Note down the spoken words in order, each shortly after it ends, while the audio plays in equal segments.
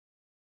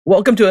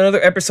Welcome to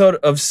another episode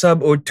of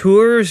Sub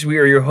Tours. We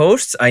are your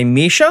hosts. I'm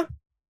Misha.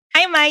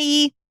 Hi,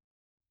 Mai.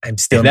 I'm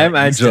still And I'm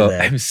not used to Anjo.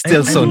 that. I'm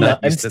still so not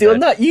I'm used to still that.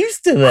 not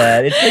used to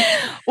that.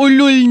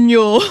 Ulul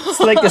nyo. It's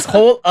like this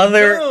whole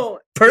other No,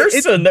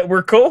 person that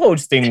we're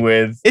co-hosting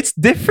with. it's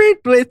different.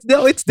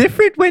 It's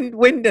different when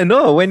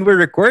we're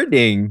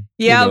recording.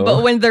 Yeah, you know?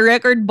 but when the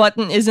record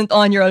button isn't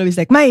on, you're always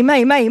like, Mai. yeah,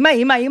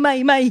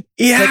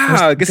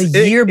 Like, because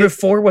the year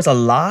before was a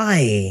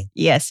lie.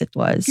 Yes, it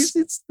was.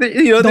 it's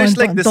there's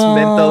like this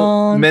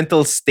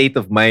mental state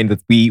of mind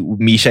that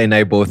Misha and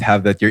I both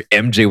have that you're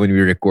MJ when we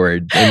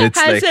record, and it's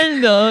like Hassle,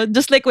 no?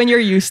 Just like when you're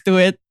used to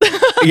it.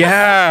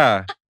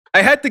 yeah.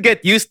 I had to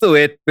get used to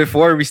it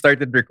before we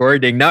started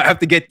recording. Now I have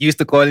to get used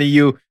to calling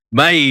you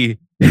Mai.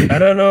 I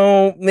don't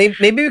know.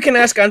 Maybe we can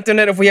ask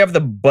Antoinette if we have the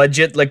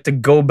budget, like to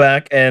go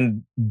back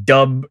and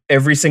dub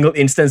every single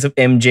instance of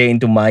MJ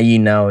into Mai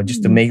now,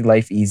 just to make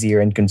life easier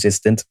and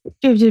consistent.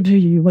 Yeah,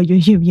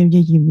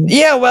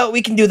 well,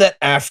 we can do that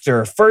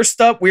after.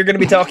 First up, we're going to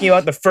be talking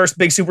about the first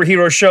big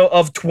superhero show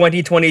of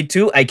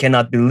 2022. I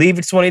cannot believe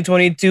it's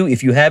 2022.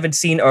 If you haven't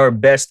seen our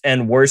best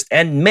and worst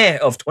and meh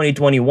of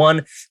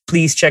 2021,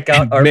 please check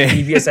out our Meh.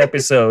 previous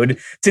episode.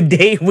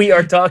 Today, we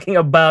are talking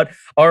about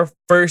our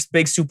first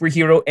big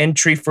superhero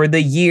entry for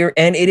the year,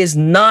 and it is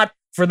not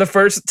for the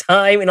first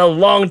time in a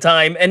long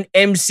time an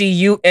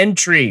MCU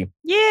entry.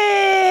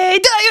 Yay!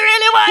 Do you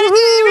really want it? Do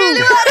you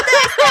really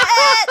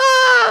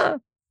want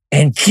it?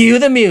 And cue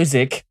the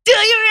music. Do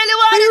you really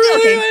want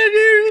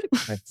it?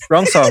 Okay.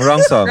 Wrong song.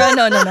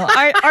 No.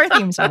 Our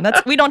theme song.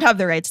 We don't have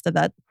the rights to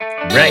that.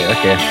 Right.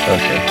 Okay.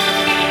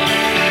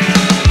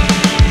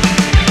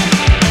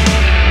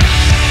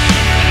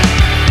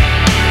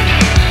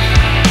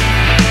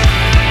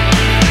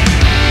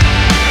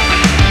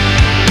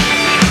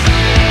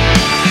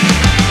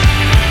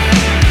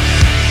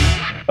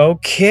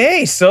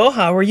 Okay, so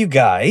how are you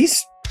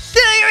guys? Do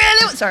you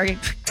really? Sorry.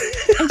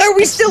 Are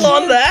we still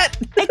on that?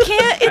 I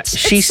can't.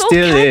 She it's so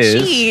still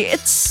catchy.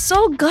 It's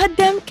so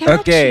goddamn catchy.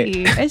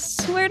 Okay. I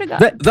swear to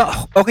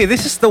God. Okay,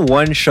 this is the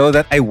one show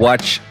that I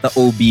watch the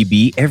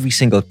OBB every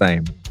single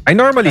time. I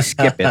normally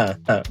skip it.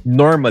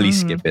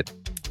 Skip it.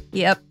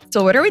 Yep.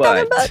 So what are we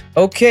talking about?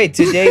 Okay,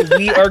 today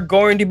we are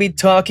going to be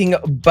talking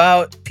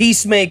about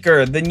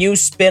Peacemaker, the new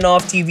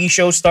spin-off TV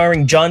show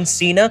starring John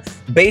Cena,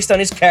 based on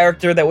his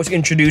character that was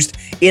introduced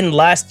in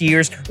last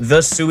year's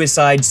The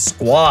Suicide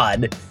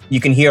Squad. You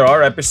can hear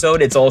our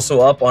episode. It's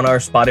also up on our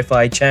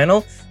Spotify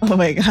channel. Oh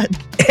my God.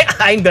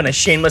 I'm gonna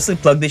shamelessly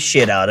plug the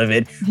shit out of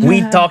it.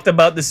 We talked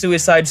about The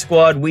Suicide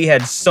Squad. We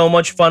had so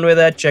much fun with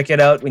that. Check it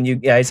out when you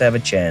guys have a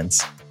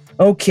chance.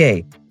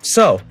 Okay,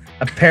 so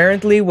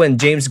apparently, when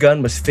James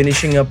Gunn was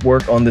finishing up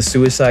work on The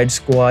Suicide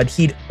Squad,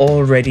 he'd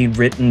already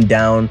written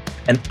down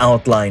an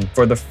outline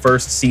for the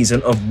first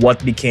season of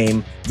what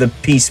became the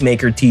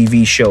Peacemaker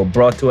TV show,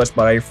 brought to us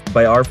by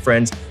our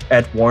friends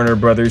at Warner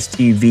Brothers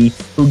TV,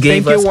 who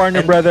gave Thank you, us Warner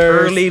an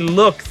Brothers. early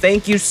look.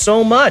 Thank you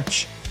so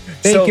much.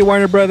 Thank you,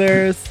 Warner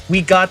Brothers.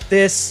 We got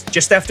this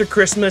just after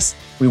Christmas.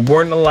 We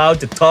weren't allowed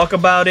to talk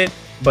about it,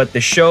 but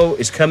the show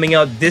is coming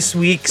out this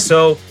week,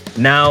 so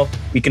now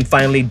we can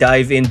finally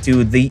dive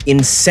into the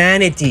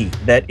insanity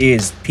that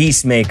is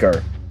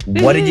Peacemaker.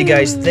 What did you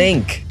guys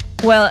think?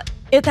 Well,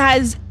 it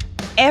has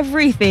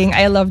everything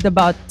I loved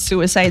about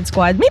Suicide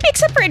Squad, maybe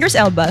except for Idris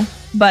Elba.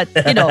 But,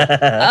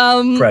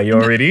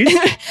 Priorities?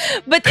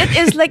 but it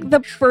is like the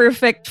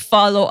perfect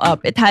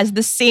follow-up. It has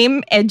the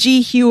same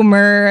edgy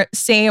humor,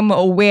 same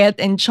wit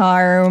and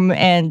charm,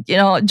 and,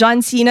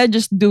 John Cena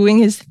just doing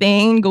his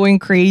thing, going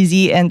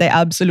crazy, and I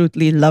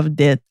absolutely loved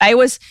it. I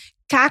was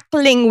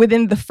cackling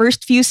within the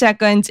first few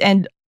seconds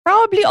and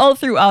probably all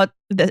throughout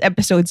the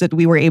episodes that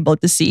we were able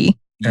to see.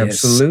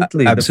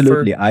 Absolutely.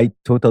 Absolutely. I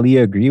totally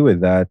agree with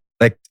that.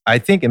 Like, I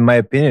think, in my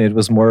opinion, it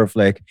was more of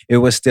like, it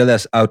was still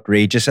as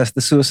outrageous as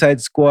the Suicide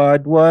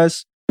Squad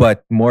was,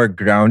 but more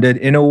grounded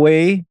in a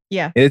way.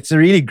 Yeah. It's a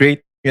really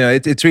great,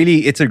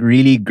 it's a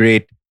really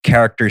great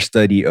character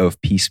study of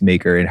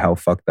Peacemaker and how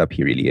fucked up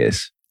he really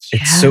is.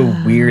 It's so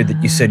weird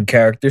that you said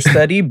character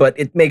study, but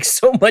it makes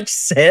so much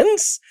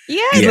sense.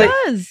 Yeah, it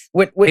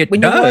Like,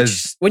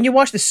 does. When you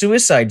watch the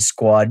Suicide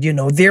Squad,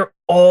 they're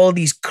all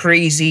these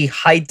crazy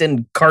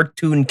heightened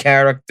cartoon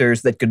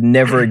characters that could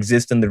never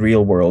exist in the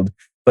real world.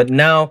 But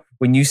now,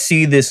 when you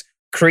see this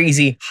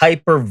crazy,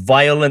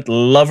 hyper-violent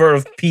lover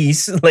of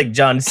peace like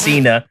John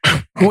Cena,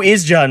 who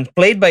is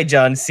played by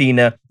John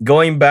Cena,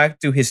 going back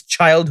to his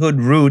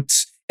childhood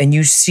roots, and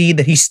you see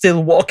that he's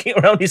still walking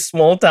around his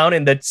small town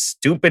in that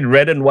stupid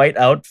red and white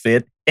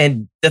outfit,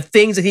 and the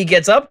things that he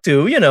gets up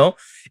to,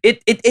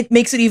 it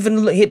makes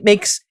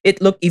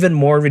it look even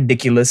more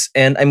ridiculous.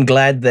 And I'm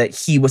glad that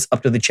he was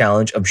up to the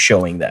challenge of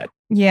showing that.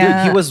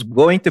 Yeah. He was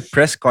going to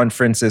press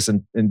conferences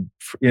and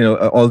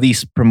all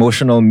these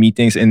promotional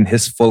meetings in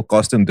his full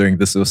costume during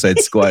the Suicide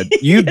Squad.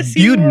 Yes,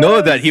 he You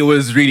know that was. he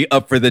was really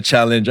up for the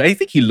challenge. I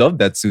think he loved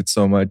that suit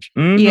so much.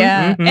 Mhm,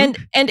 Yeah. mhm.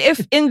 And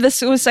if in the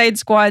Suicide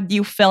Squad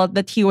you felt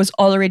that he was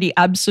already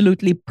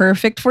absolutely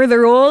perfect for the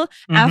role,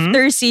 Mhm.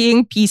 after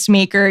seeing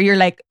Peacemaker, you're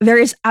like, there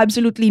is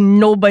absolutely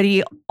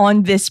nobody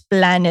on this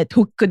planet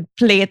who could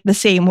play it the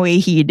same way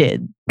he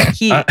did.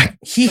 He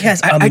He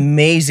has I-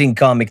 amazing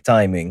comic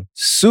timing.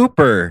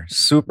 Super.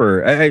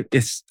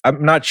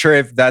 I'm not sure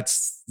if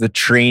that's the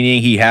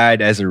training he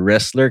had as a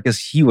wrestler because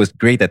he was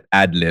great at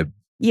ad lib.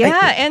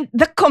 Yeah, and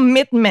the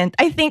commitment.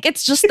 I think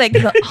it's just like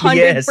the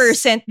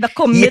 100% the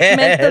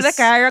commitment to the Yes.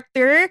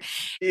 character.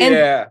 And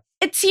Yeah,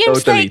 it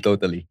seems like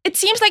totally. it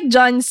seems like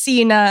John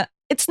Cena,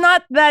 it's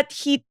not that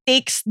he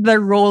takes the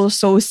role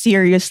so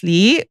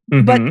seriously,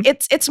 but Mhm.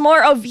 it's more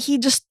of he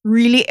just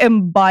really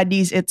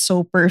embodies it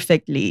so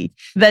perfectly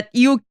that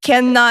you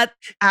cannot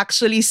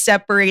actually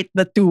separate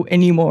the two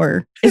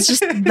anymore. It's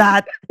just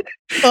that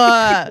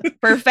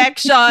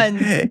perfection.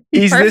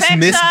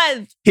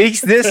 Perfection.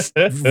 He's this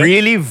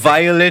really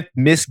violent,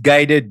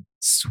 misguided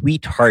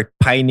sweetheart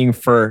pining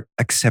for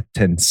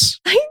acceptance.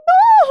 I know.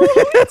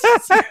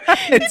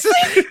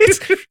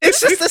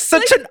 It's just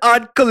such an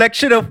odd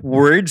collection of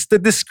words to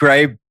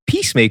describe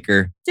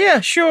Peacemaker. Yeah,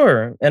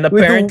 sure. And With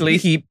the- apparently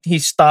he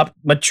stopped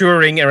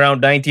maturing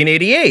around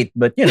 1988,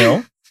 but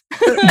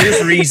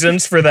there's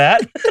reasons for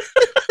that.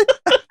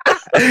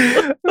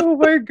 Oh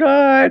my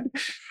god.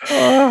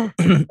 Oh.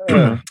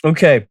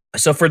 Okay.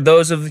 So for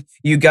those of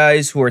you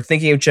guys who are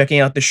thinking of checking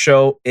out the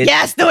show, it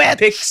Yes, do it.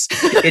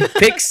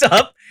 picks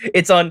up.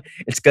 It's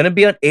gonna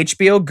be on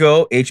HBO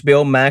Go,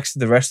 HBO Max,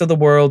 the rest of the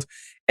world,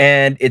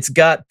 and it's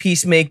got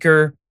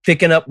Peacemaker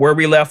picking up where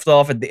we left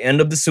off at the end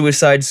of the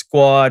Suicide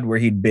Squad, where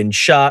he'd been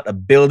shot, a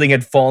building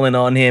had fallen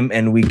on him,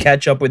 and we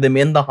catch up with him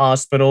in the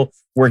hospital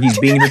where he's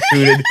being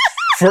recruited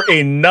for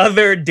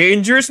another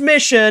dangerous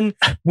mission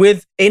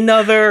with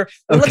another,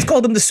 let's call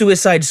them the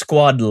Suicide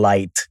Squad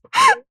Light.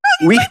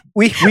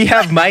 We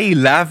have Mai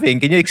laughing.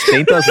 Can you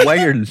explain to us why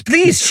you're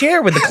Please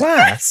share with the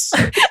class.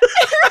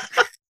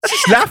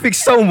 she's laughing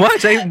so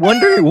much? I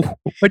wonder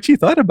what she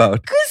thought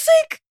about. Because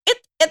like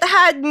it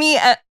had me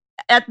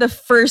at the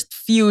first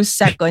few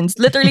seconds,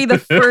 literally the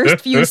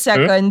first few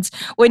seconds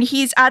when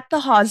he's at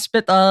the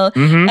hospital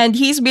Mhm. and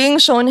he's being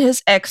shown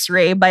his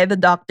X-ray by the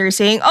doctor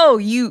saying, "Oh,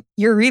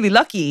 you're really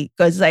lucky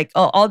because like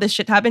all this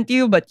shit happened to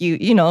you, but you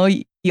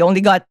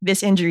only got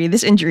this injury,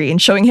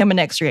 and showing him an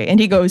X-ray, and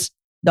he goes,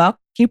 "Doc,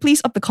 can you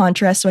please up the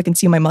contrast so I can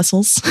see my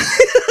muscles?"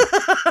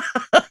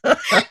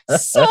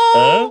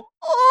 So,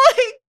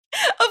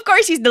 of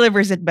course, he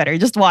delivers it better.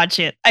 Just watch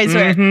it. I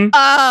swear. Mhm.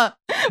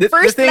 The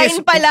First thing line is-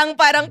 pa lang,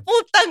 parang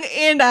putang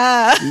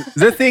ina.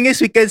 The thing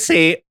is, we can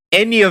say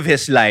any of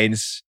his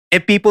lines,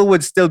 and people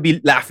would still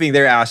be laughing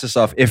their asses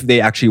off if they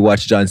actually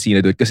watch John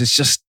Cena do it. Because it's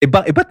just,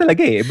 iba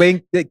talaga eh. Iba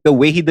yung, like, the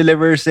way he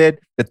delivers it,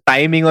 the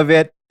timing of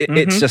it,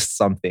 it's Mhm. just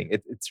something.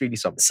 It's really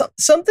something.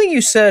 Something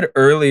you said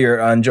earlier,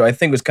 Anjo, I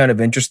think was kind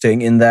of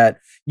interesting in that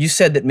you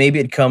said that maybe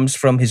it comes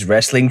from his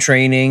wrestling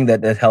training,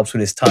 that helps with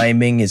his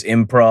timing, his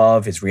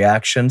improv, his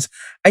reactions.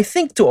 I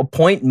think to a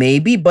point,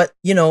 maybe, but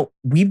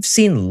we've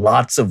seen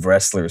lots of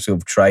wrestlers who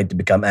have tried to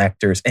become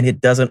actors and it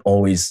doesn't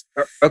always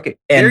Okay.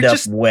 end They're up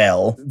just,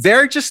 well. there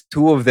are just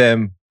two of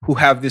them who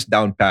have this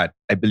down pat,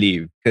 I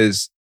believe.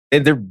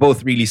 And they're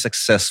both really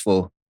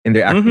successful in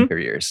their acting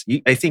careers.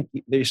 I think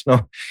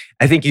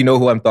you know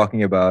who I'm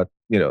talking about,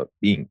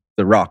 being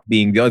The Rock,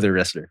 being the other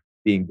wrestler,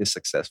 being this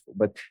successful.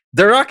 But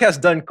The Rock has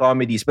done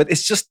comedies, but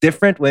it's just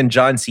different when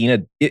John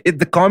Cena,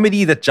 the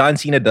comedy that John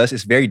Cena does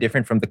is very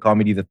different from the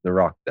comedy that The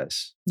Rock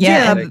does.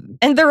 Yeah, Yeah.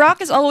 and The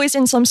Rock is always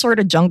in some sort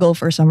of jungle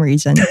for some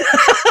reason.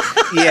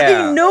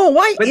 Yeah. I know.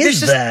 Why But is there's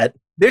just- that?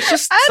 There's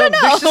just I don't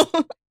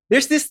know.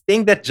 there's this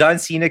thing that John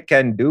Cena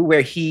can do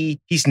where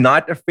he's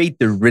not afraid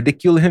to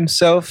ridicule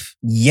himself.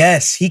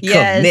 Yes, he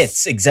Yes.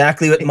 commits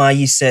exactly what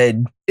Mai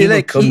said. He will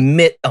Like, he-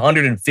 commit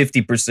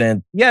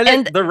 150%. Yeah, like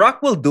And- The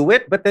Rock will do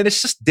it, but then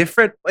it's just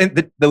different.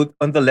 And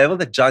on the level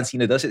that John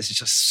Cena does it, it's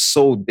just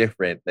so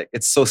different. Like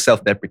it's so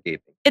self-deprecating.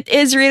 It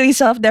is really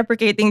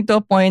self-deprecating to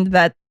a point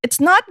that it's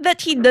not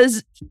that he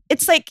does.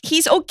 It's like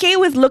he's okay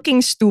with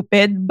looking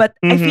stupid, but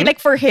I feel Mhm. like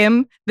for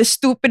him, the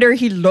stupider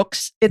he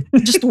looks, it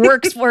just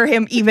works for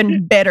him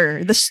even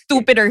better. The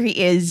stupider he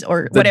is,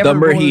 or The whatever.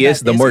 dumber role he that is,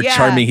 the more Yeah.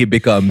 charming he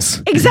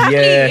becomes. Exactly.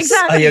 Yes,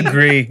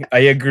 Exactly. I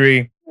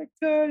agree.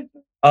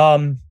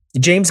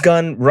 James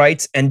Gunn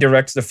writes and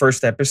directs the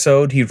first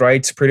episode. He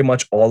writes pretty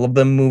much all of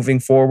them moving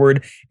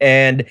forward.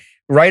 And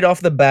right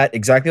off the bat,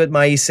 exactly what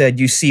Mai said,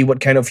 you see what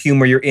kind of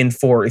humor you're in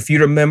for. If you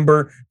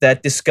remember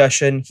that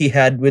discussion he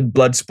had with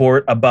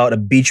Bloodsport about a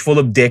beach full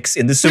of dicks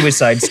in the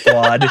Suicide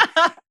Squad,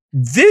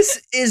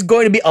 this is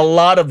going to be a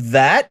lot of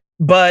that,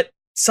 but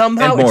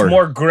somehow And it's more.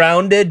 more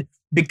grounded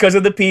because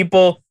of the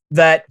people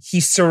that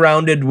he's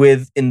surrounded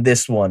with in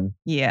this one.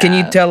 Yeah. Can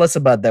you tell us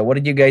about that? What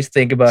did you guys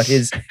think about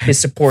his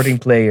supporting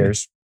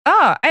players?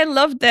 I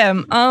love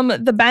them.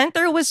 The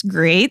banter was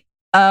great.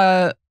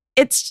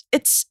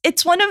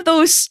 It's one of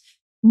those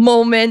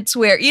moments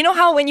where you know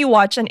how when you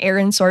watch an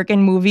Aaron Sorkin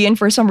movie and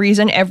for some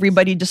reason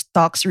everybody just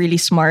talks really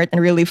smart and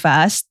really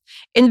fast.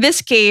 In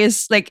this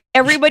case, like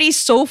everybody's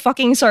so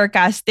fucking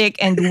sarcastic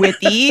and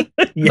witty,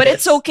 but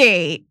it's Yes.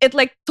 okay. It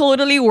like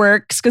totally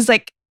works because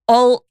like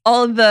all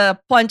the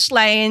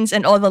punchlines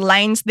and all the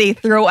lines they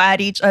throw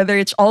at each other,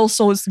 it's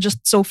also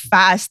just so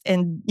fast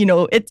and you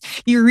know it.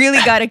 You really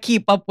gotta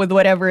keep up with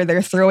whatever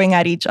they're throwing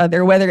at each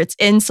other, whether it's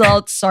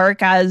insults,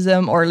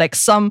 sarcasm, or like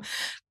some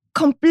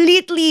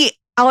completely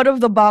out of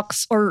the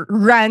box or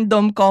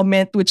random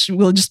comment which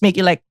will just make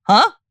you like,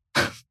 huh?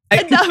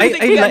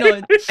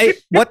 I,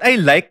 what I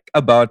like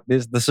about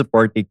this, the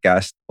supporting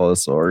cast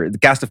also, or the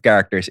cast of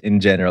characters in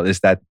general, is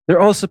that they're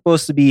all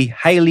supposed to be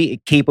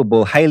highly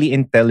capable, highly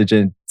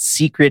intelligent,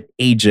 secret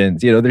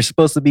agents. You know, they're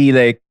supposed to be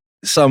like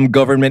some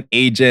government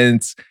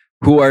agents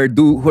who are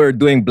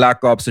doing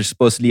black ops. They're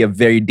supposedly a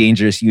very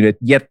dangerous unit,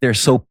 yet they're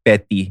so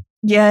petty.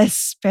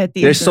 Yes,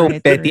 petty. They're is the so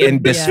right petty word.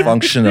 and Yeah.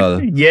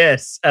 dysfunctional.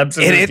 Yes,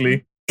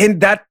 absolutely.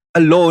 And that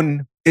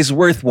alone is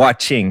worth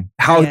watching.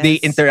 How they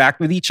Yes.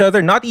 interact with each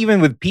other, not even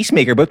with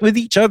Peacemaker, but with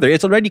each other.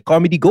 It's already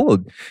comedy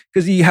gold.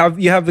 Because you have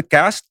the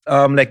cast,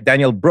 like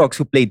Daniel Brooks,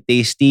 who played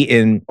Tasty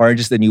in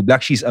Orange is the New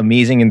Black. She's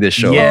amazing in this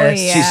show. Yes.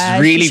 Oh, yeah,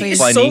 She's really plays She's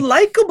funny. so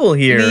likable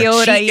here.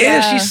 Leota, She yeah.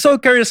 is. She's so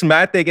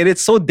charismatic, and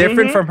it's so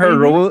different Mhm, from her mhm.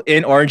 role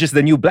in Orange is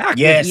the New Black.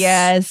 Yes.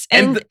 Yes,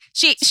 And and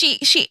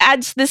she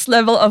adds this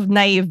level of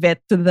naivete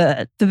to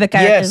the characters.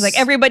 Yes. Like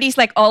everybody's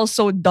like all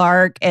so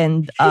dark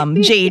and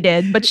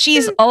jaded, but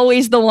she's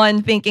always the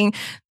one thinking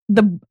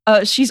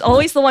she's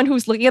always the one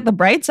who's looking at the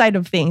bright side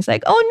of things.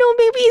 Like, oh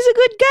no, maybe he's a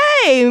good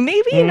guy.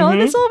 Maybe you know Mhm.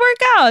 this will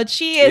work out.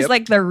 She is Yep.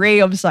 like the ray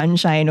of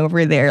sunshine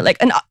over there, like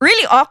an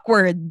really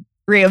awkward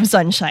ray of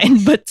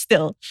sunshine, but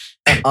still.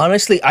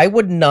 Honestly, I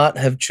would not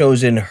have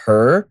chosen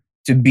her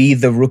to be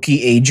the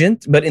rookie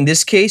agent, but in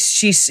this case,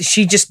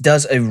 she just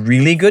does a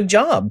really good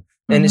job.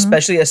 And Mhm.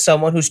 especially as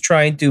someone who's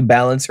trying to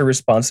balance her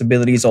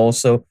responsibilities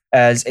also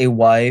as a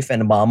wife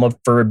and a mom of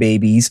fur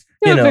babies,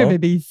 you know,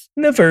 babies.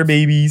 the fur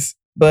babies.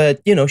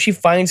 But, you know, she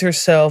finds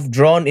herself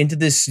drawn into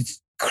this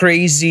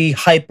crazy,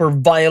 hyper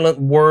violent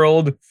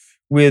world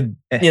with,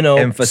 you know,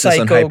 Emphasis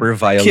on psycho hyper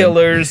violence.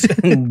 killers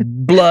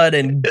and blood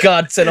and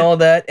guts and all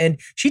that. And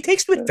she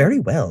takes to it very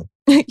well.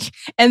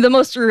 And the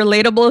most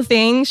relatable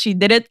thing, she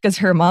did it because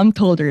her mom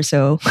told her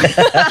so.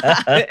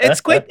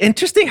 It's quite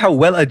interesting how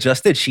well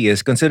adjusted she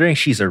is, considering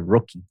she's a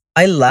rookie.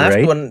 I laughed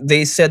Right? when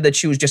they said that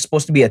she was just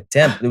supposed to be a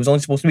temp. It was only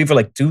supposed to be for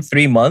like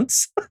 2-3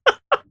 months.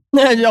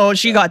 No,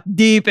 she got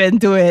deep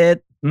into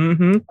it.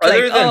 Mm-hmm.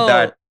 Other Like, than oh.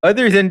 that,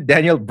 other than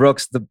Daniel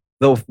Brooks, the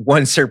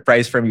one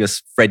surprise from me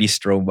was Freddie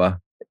Stroma.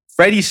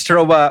 Freddie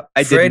Stroma,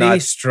 I did Freddie not.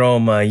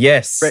 Stroma,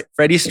 yes.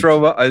 Freddie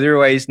Stroma,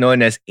 otherwise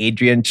known as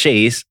Adrian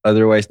Chase,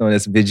 otherwise known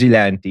as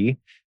Vigilante.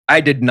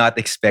 I did not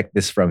expect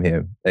this from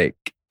him. Like,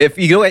 if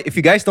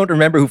you guys don't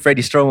remember who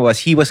Freddie Stroma was,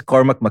 he was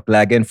Cormac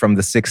McLagan from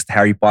the 6th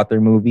Harry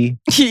Potter movie.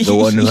 The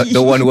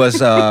one who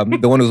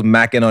was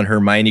macking on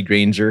Hermione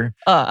Granger.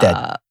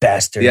 That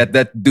bastard. Yeah,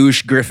 that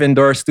douche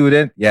Gryffindor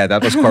student. Yeah,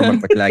 that was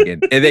Cormac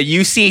McLagan. And then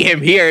you see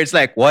him here, it's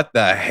like, what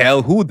the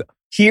hell? Who the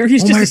Here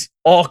he's Oh just my- this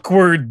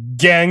awkward,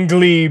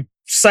 gangly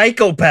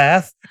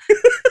psychopath.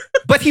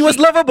 But he was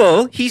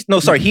lovable. He's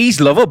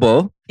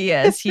lovable.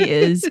 Yes, he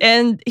is.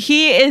 And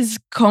he is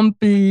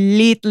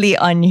completely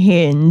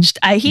unhinged.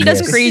 He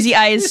does Yes. crazy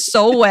eyes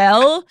so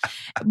well.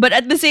 But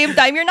at the same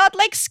time, you're not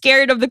like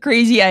scared of the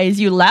crazy eyes.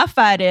 You laugh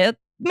at it,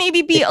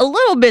 maybe be a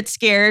little bit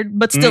scared,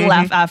 but still Mhm.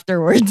 laugh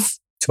afterwards.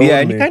 Yeah,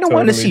 and you kind of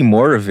want to see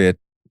more of it.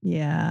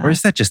 Yeah. Or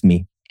is that just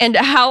me? And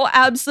how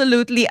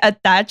absolutely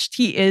attached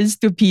he is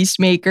to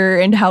Peacemaker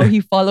and how he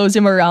follows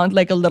him around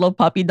like a little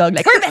puppy dog.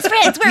 Like, we're best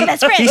friends, we're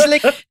best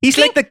friends. He's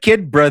like the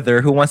kid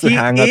brother who wants to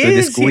hang out with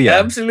his He kuya.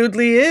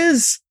 absolutely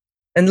is.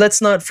 And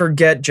let's not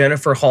forget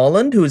Jennifer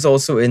Holland, who is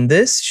also in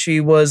this. She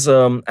was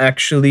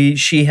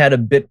she had a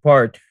bit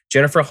part.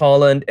 Jennifer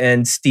Holland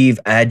and Steve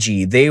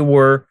Agee. They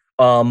were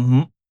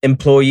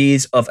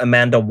employees of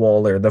Amanda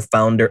Waller, the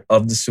founder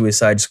of the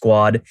Suicide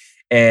Squad.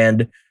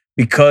 And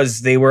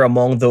because they were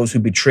among those who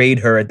betrayed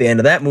her at the end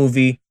of that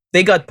movie,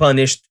 they got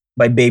punished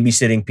by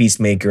babysitting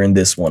Peacemaker in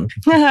this one.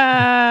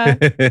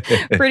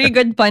 Pretty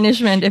good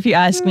punishment if you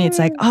ask me. It's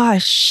like, oh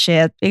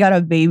shit, we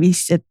gotta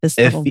babysit this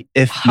if little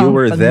you hunk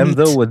were of them meat.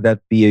 though, would that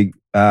be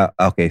a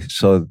okay?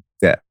 So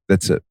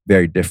that's a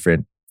very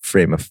different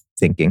frame of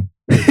thinking.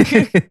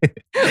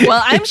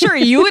 Well, I'm sure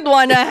you would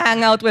want to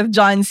hang out with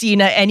John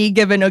Cena any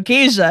given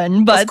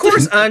occasion, but Of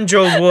course,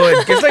 Anjo would.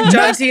 Because like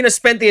John Cena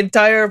spent the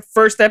entire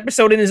first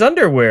episode in his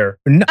underwear.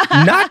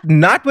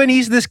 Not when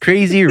he's this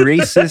crazy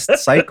racist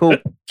psycho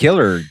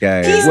killer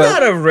guy. He's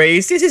not a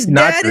racist. His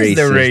not dad is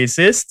the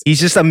racist. He's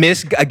just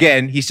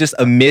a he's just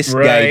a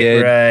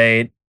misguided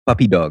Right.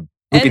 puppy dog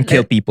who And- can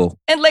kill people.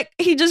 and like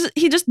he just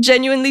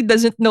genuinely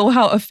doesn't know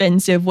how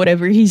offensive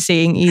whatever he's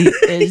saying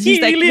is.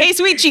 He's like, Really? hey,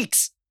 sweet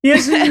cheeks. He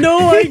has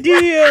no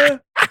idea.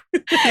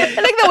 And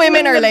like the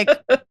women are like,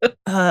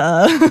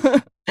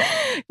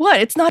 what?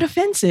 It's not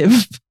offensive.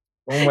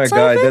 Oh my It's not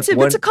god, that's offensive.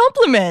 one. It's a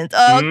compliment.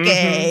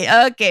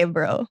 Okay, okay,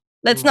 bro.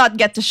 Let's not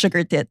get to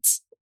sugar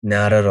tits.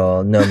 Not at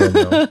all. No, no,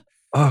 no.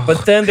 Oh.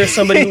 But then there's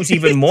somebody who's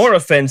even more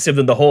offensive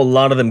than the whole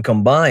lot of them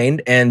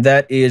combined, and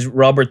that is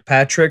Robert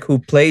Patrick, who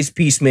plays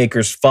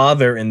Peacemaker's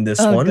father in this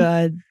Oh one.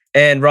 God.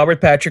 And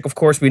Robert Patrick, of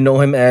course, we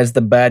know him as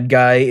the bad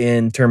guy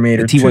in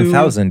Terminator the 2.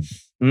 T-1000.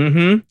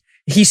 Mm-hmm.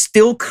 He's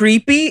still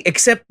creepy,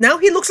 except now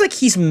he looks like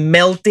he's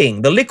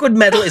melting. The liquid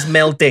metal is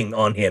melting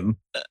on him.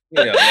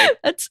 You know, like,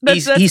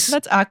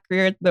 That's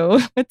accurate though.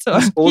 It's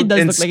he's old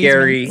and look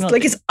scary. Like It's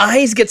like his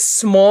eyes get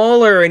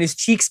smaller and his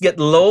cheeks get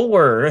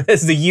lower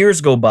as the years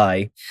go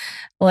by.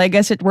 well, I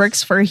guess it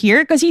works for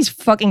here because he's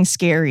fucking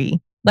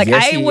scary. Like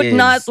Yes, I he would is.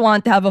 not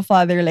want to have a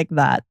father like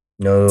that.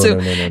 No, So,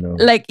 no.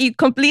 Like you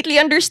completely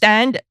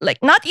understand, like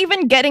not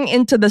even getting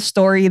into the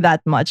story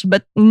that much,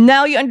 but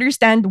now you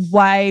understand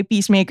why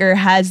Peacemaker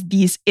has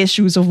these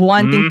issues of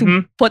wanting to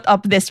Mhm. put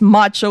up this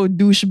macho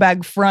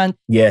douchebag front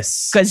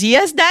Yes. because he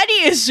has daddy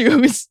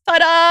issues.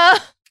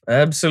 Ta-da!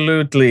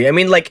 Absolutely. I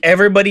mean, like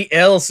everybody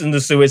else in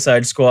the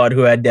Suicide Squad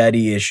who had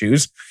daddy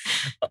issues.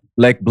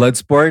 like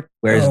Bloodsport,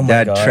 where his Oh my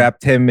dad God.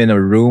 trapped him in a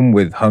room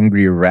with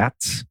hungry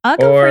rats. I'll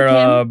go Or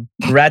for him.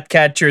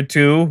 Ratcatcher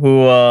 2,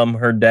 who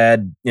her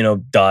dad,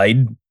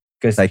 died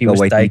because he Taika was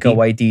Taika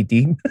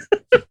Waititi.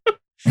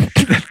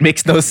 Waititi. That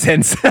makes no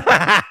sense.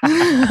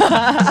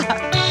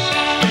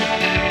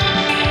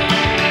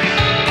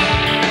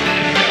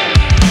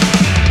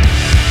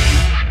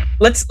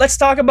 Let's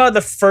talk about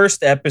the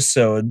first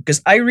episode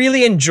because I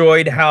really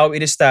enjoyed how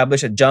it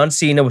established that John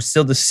Cena was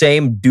still the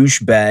same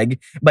douchebag,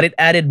 but it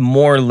added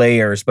more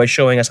layers by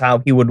showing us how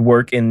he would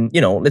work in,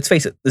 let's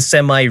face it, the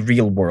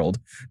semi-real world.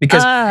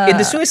 Because in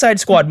the Suicide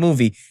Squad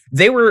movie,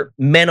 they were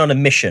men on a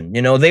mission.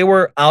 They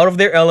were out of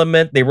their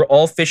element. They were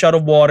all fish out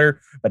of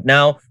water. But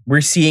now we're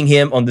seeing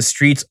him on the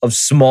streets of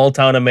small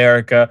town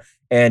America,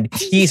 and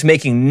he's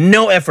making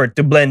no effort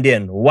to blend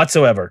in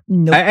whatsoever.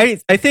 Nope.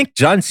 I think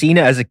John Cena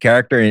as a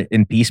character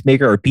in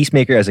Peacemaker, or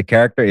Peacemaker as a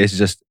character, is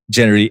just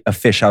generally a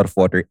fish out of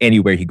water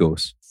anywhere he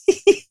goes.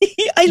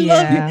 I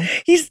love Yeah.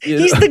 it. He's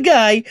the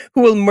guy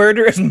who will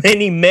murder as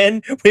many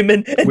men,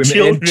 women, and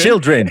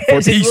children for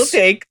as it will peace.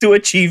 take to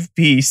achieve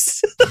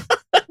peace.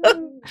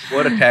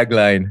 What a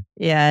tagline.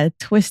 Yeah,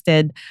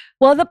 twisted.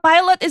 Well, the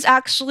pilot is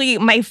actually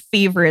my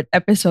favorite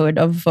episode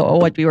of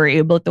what we were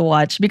able to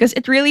watch because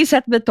it really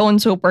set the tone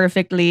so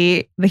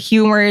perfectly. The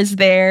humor is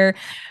there,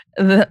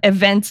 the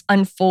events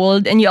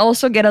unfold, and you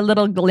also get a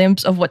little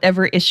glimpse of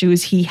whatever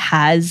issues he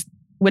has,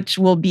 which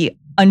will be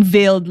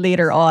unveiled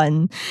later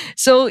on.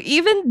 So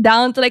even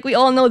down to we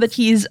all know that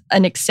he's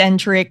an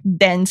eccentric,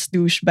 dense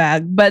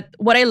douchebag. But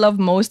what I love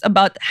most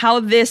about how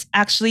this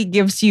actually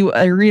gives you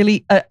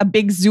a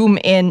big zoom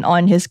in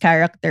on his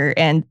character.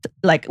 And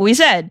like we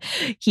said,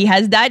 he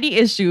has daddy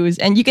issues.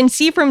 And you can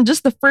see from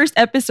just the first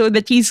episode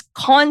that he's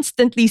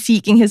constantly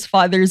seeking his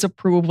father's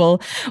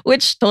approval,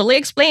 which totally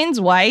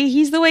explains why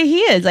he's the way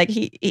he is. Like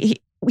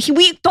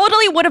we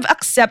totally would have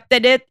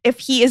accepted it if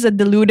he is a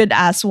deluded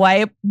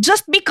asswipe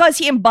just because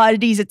he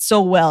embodies it so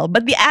well.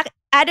 But the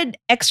added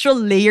extra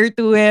layer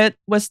to it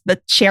was the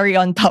cherry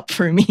on top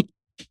for me.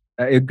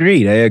 I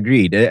agreed.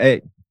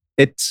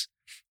 It's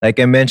like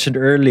I mentioned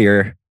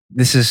earlier.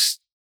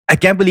 I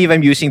can't believe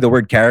I'm using the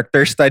word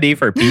character study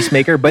for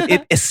Peacemaker, but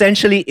it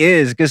essentially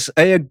is, because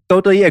I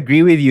totally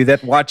agree with you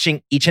that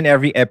watching each and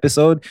every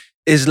episode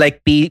is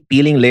like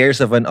peeling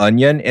layers of an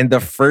onion. And the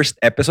first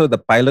episode, the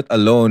pilot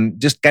alone,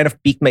 just kind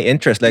of piqued my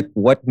interest. Like,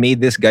 what made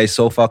this guy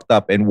so fucked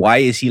up, and why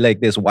is he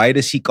like this? Why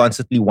does he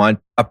constantly want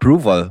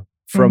approval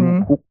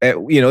from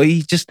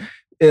he just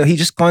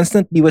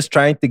constantly was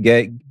trying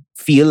to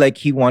feel like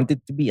he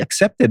wanted to be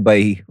accepted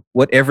by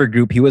whatever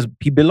group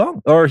he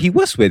belonged, or he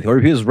was with, or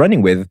he was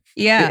running with.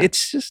 Yeah.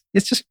 It's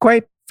just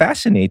quite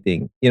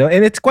fascinating,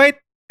 and it's quite.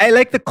 I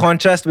like the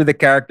contrast with the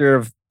character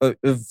of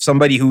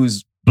somebody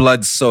who's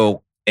blood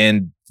soaked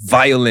and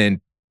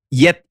violent,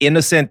 yet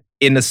innocent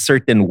in a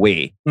certain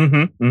way.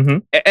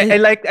 I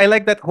like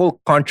that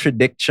whole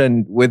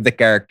contradiction with the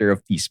character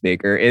of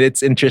Peacemaker, and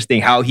it's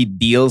interesting how he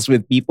deals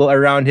with people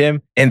around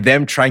him and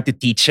them trying to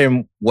teach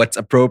him what's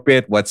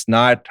appropriate, what's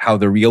not, how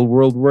the real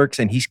world works,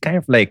 and he's kind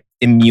of like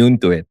immune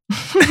to it.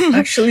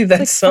 Actually,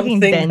 that's fucking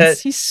something dense. that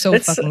He's so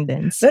that's- fucking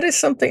dense. that is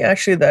something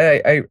actually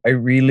that I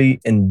really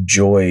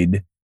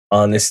enjoyed,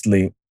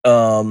 honestly.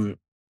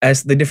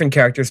 As the different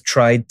characters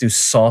tried to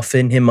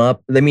soften him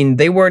up. I mean,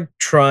 they weren't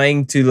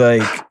trying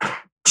to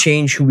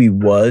change who he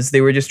was.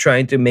 They were just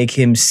trying to make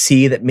him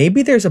see that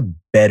maybe there's a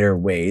better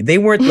way. They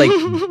weren't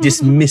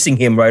dismissing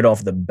him right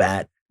off the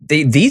bat.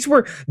 They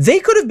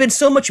could have been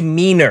so much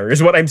meaner,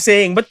 is what I'm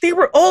saying, but they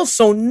were all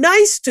so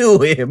nice to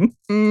him.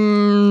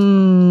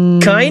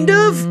 Kind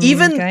of.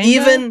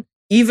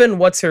 Even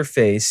what's her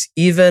face?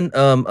 Even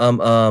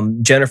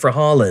Jennifer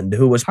Holland,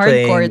 who was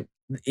playing. Hardcourt.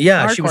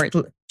 Yeah, she was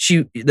Hardcourt.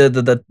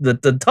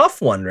 the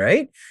tough one,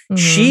 right? Mhm.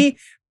 She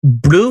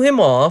blew him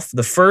off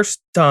the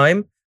first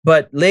time,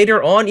 but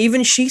later on,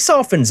 even she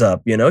softens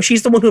up.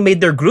 She's the one who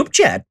made their group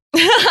chat.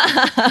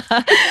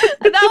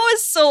 That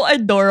was so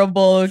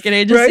adorable. Can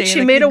I just Right? say? She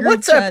like, made the a group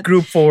WhatsApp chat.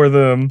 group for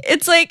them.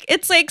 It's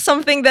like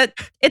something that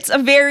it's a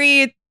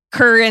very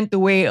current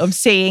way of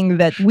saying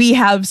that we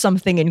have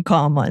something in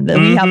common, that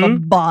we have a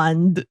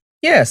bond.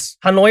 Yes,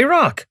 Hanoi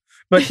Rock.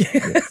 But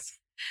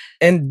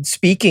and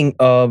speaking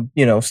of,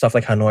 stuff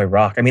like Hanoi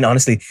Rock, I mean,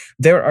 honestly,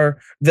 there are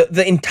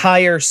the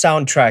entire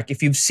soundtrack.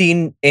 If you've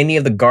seen any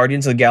of the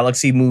Guardians of the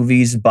Galaxy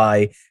movies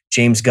by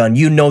James Gunn,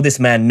 you know this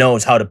man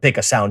knows how to pick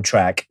a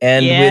soundtrack.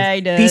 And Yeah, he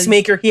with does.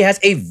 Peacemaker, he has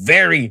a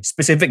very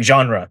specific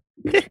genre.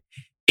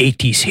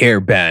 80s hair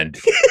band.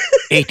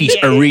 80s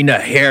arena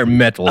hair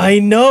metal. I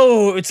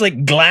know. It's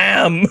like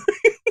glam.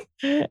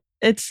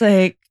 It's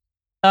like,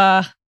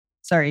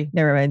 sorry,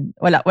 never mind.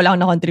 Wala akong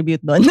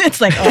na-contribute doon.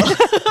 It's like,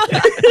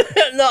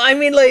 No, I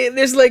mean, like,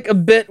 there's like a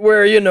bit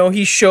where,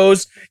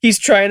 he's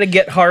trying to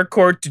get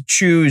hardcore to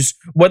choose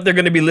what they're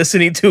going to be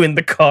listening to in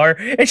the car.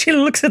 And she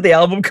looks at the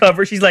album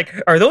cover. She's like,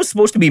 are those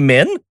supposed to be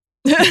men?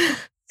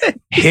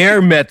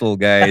 Hair metal,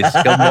 guys.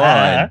 Come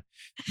on.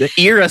 The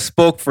era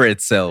spoke for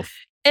itself.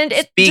 and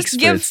it Speaks just for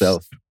gives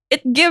itself.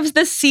 it gives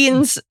the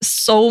scenes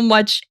so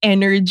much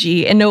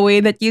energy in a way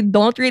that you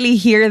don't really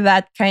hear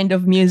that kind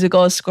of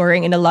musical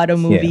scoring in a lot of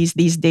movies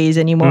these days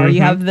anymore.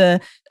 You have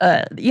the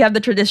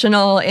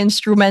traditional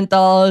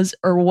instrumentals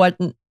or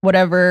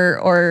whatever,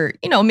 or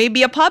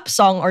maybe a pop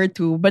song or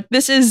two, but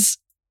this is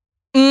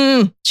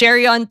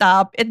cherry on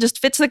top. It just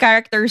fits the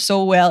character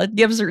so well. It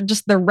gives her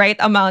just the right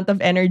amount of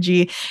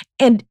energy,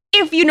 and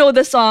if you know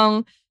the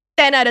song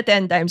 10 out of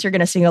 10 times you're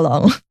gonna sing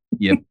along.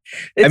 Yep.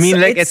 I mean,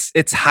 like it's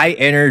high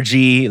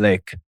energy,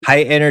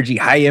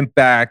 high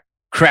impact,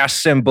 crash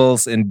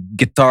cymbals and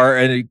guitar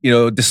and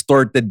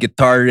distorted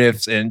guitar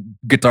riffs and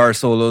guitar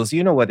solos.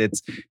 You know what?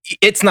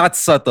 It's not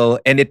subtle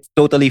and it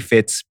totally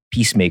fits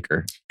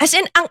Peacemaker. As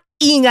in, ang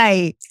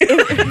ingay.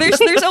 If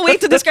there's a way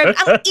to describe,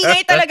 ang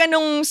ingay talaga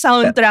nung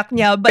soundtrack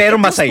niya, but Pero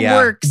it just masaya.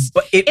 works.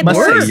 But it It works.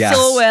 works Masaya.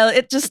 so well.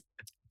 It just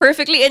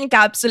perfectly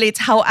encapsulates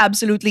how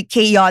absolutely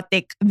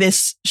chaotic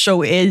this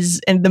show is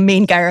and the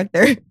main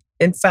character.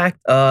 In fact,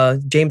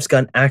 James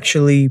Gunn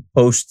actually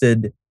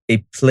posted a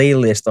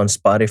playlist on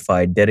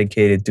Spotify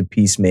dedicated to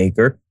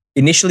Peacemaker.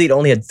 Initially, it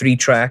only had 3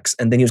 tracks,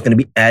 and then he was going to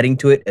be adding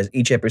to it as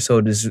each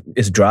episode is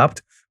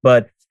dropped.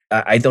 But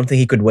I don't think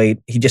he could wait.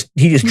 He just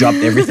dropped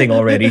everything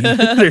already.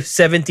 There's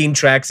 17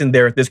 tracks in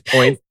there at this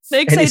point.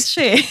 Na-excite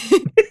siya eh.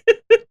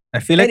 I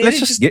feel like And let's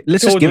it's just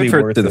just give totally it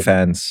worth to the it.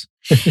 fans.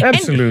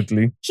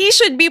 Absolutely. He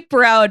should be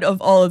proud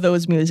of all of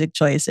those music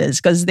choices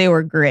because they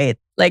were great.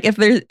 Like if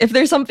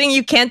there's something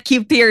you can't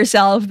keep to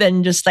yourself,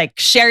 then just like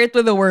share it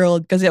with the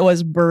world because it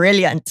was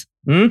brilliant.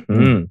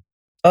 Mm-hmm.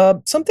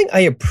 Something I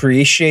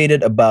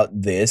appreciated about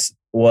this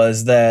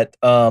was that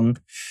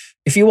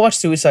if you watch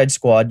Suicide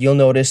Squad, you'll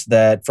notice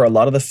that for a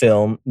lot of the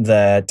film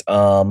that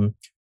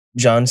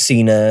John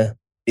Cena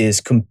is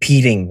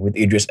competing with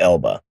Idris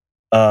Elba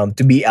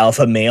to be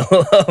alpha male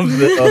of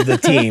the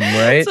team,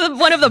 right? It's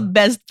one of the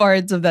best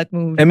parts of that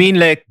movie. I mean,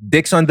 like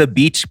dicks on the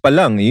beach pa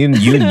lang. You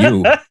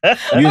knew.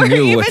 You Or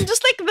knew even what.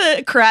 just like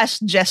the crash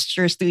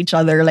gestures to each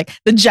other, like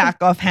the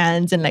jack off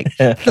hands and like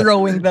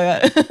throwing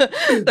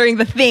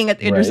the thing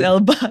at Idris Right.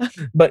 Elba.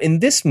 But in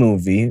this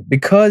movie,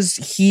 because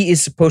he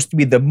is supposed to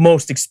be the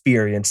most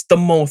experienced, the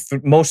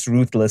most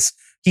ruthless,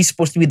 he's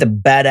supposed to be the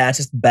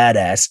badassest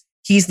badass.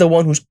 He's the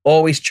one who's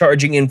always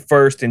charging in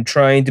first and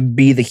trying to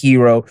be the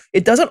hero.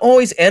 It doesn't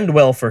always end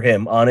well for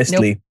him,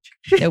 honestly.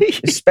 Nope.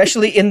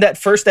 Especially in that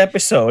first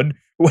episode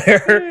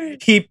where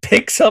he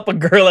picks up a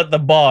girl at the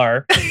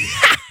bar. He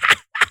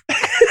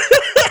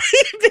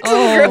picks up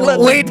a girl at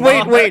the Wait.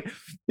 bar.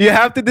 You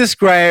have to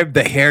describe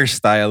the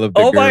hairstyle of the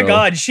girl. Oh my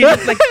God, she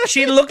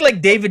looked like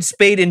David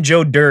Spade and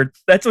Joe Dirt.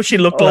 That's what she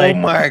looked Oh like.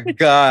 my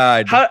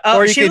God. How-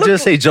 or you she could looked-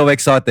 just say Joe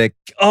Exotic.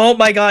 Oh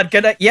my God,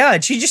 yeah,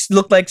 she just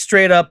looked like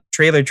straight up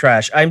trailer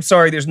trash. I'm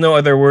sorry, there's no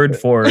other word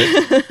for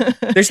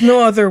it. There's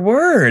no other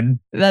word.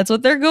 That's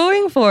what they're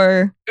going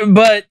for.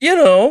 But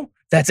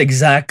that's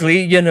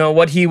exactly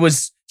what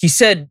he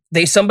said.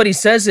 Somebody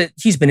says it.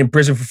 He's been in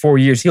prison for 4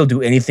 years. He'll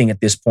do anything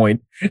at this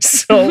point.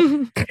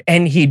 So,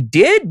 and he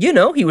did.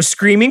 He was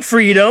screaming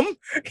freedom.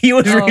 He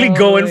was really Oh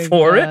going my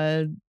for it.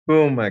 God.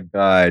 Oh my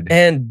God.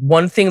 And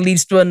one thing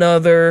leads to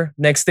another.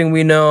 Next thing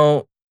we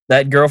know,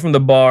 that girl from the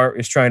bar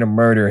is trying to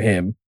murder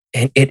him.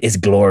 And it is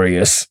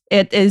glorious.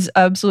 It is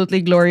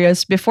absolutely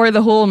glorious. Before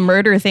the whole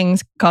murder thing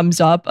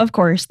comes up, of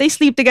course, they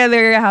sleep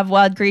together, have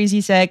wild,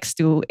 crazy sex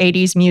to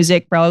 80s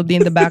music probably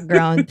in the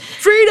background.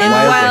 Freedom!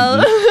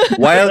 And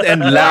Wild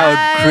and loud,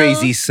 Wild.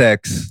 crazy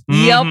sex.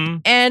 Yep.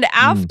 Mhm. And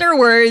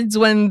afterwards,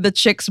 when the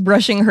chick's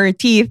brushing her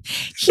teeth,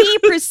 he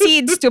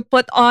proceeds to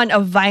put on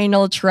a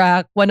vinyl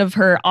track. One of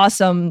her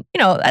awesome,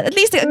 at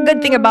least a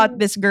good thing about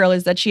this girl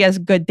is that she has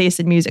good taste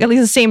in music, at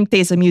least the same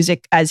taste in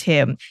music as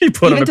him. He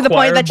put Even on to a the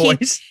point choir that he-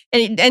 voice.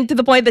 And to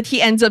the point that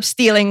he ends up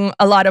stealing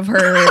a lot of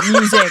her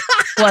music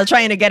while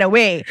trying to get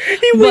away.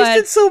 He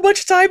wasted so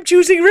much time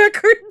choosing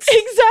records.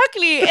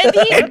 Exactly. And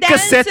he And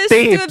cassette dances to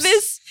tapes.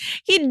 this.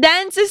 He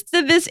dances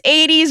to this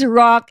 80s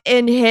rock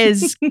in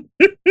his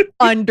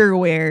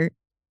underwear.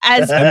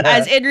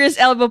 As Idris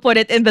Elba put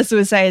it in the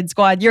Suicide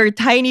Squad, your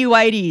tiny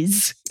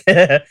whiteys.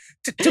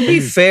 To be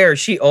fair,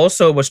 she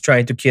also was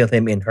trying to kill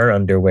him in her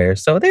underwear,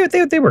 so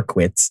they were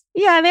quits.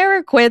 Yeah, they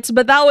were quits,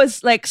 but that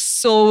was like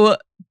so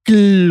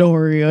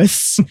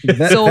glorious,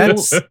 so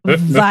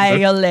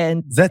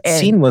violent. That and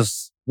scene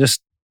was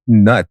just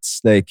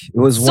nuts. Like it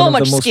was so one of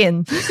much the most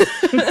skin.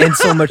 and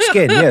so much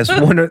skin. Yes,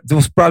 it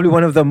was probably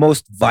one of the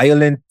most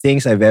violent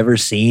things I've ever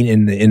seen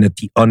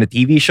on a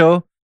TV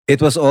show.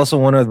 It was also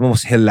one of the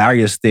most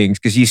hilarious things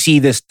because you see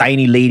this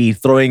tiny lady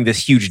throwing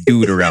this huge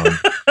dude around.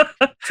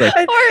 It's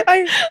like, or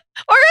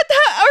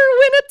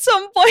when at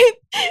some point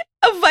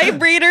a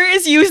vibrator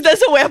is used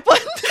as a weapon.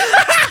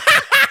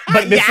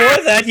 But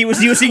before that, he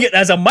was using it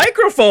as a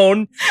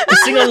microphone to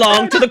sing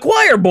along to the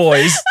choir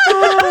boys.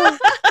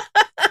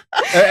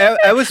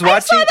 I was watching. I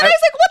saw that, I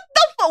was like, what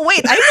the fuck?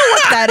 Wait, I know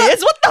what that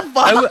is. What the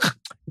fuck?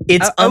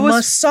 It's I a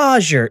was-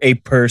 massager, a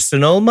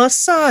personal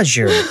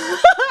massager.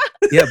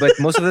 Yeah, but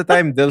most of the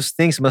time, those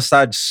things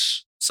massage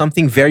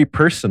something very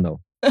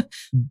personal.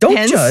 Don't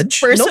Hence,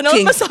 judge. personal no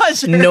kink,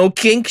 massager. no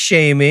kink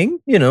shaming.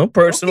 You know,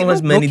 personal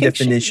has no many kink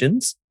shaming.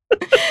 definitions.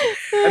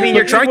 I mean,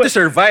 you're trying to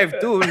survive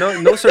too.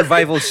 No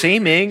survival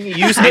shaming.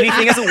 Use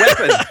anything as a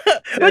weapon.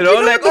 But You know,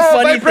 what like the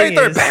funny thing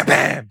vibrator, is? bam,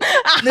 bam.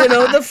 You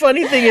know, the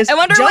funny thing is, I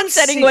wonder John what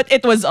setting C- what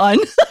it was on.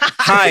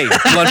 Hi,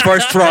 blunt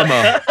force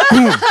trauma.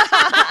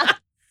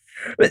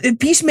 But in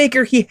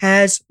Peacemaker, he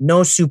has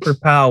no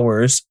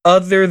superpowers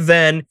other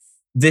than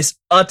this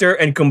utter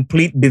and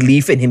complete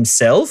belief in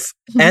himself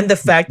and the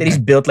fact that he's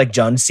built like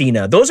John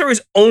Cena. Those are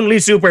his only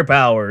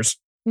superpowers.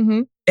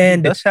 Mhm.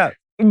 And That's how.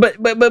 but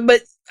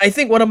I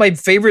think one of my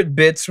favorite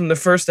bits from the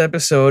first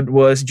episode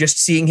was just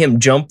seeing him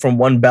jump from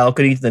one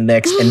balcony to the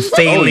next and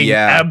failing,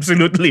 yeah.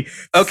 absolutely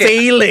Okay.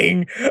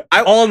 failing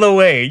all the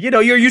way. You know,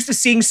 you're used to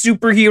seeing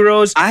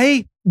superheroes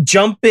I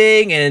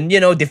jumping and, you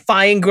know,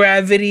 defying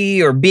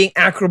gravity or being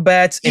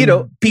acrobats. And You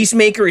know-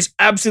 Peacemaker is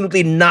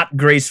absolutely not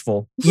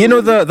graceful.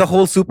 the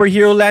whole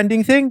superhero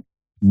landing thing.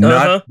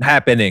 Not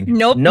happening.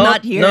 Nope, Nope,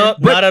 not here. nope,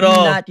 not at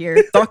all. Not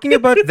here. Talking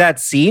about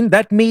that scene,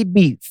 that made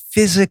my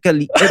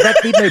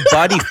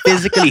body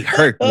physically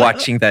hurt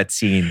watching that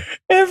scene.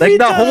 Every Like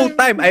the whole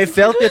time, I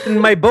felt it in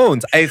my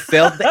bones. I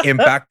felt the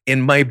impact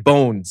in my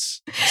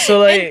bones. So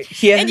like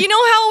he And you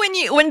know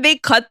how when they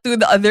cut to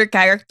the other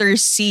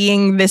characters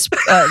seeing this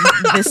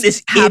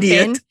This happen,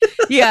 idiot.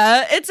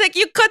 yeah, it's like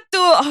you cut to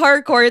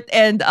Harcourt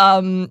and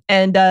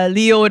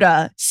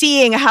Leota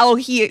seeing how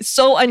he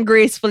so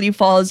ungracefully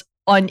falls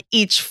on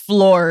each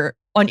floor,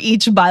 on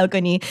each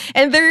balcony,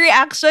 and their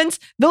reactions,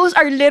 those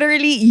are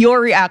literally your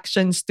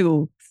reactions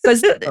too.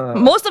 Because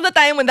most of the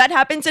time when that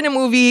happens in a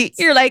movie,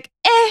 you're like,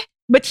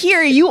 but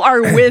here you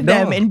are with No.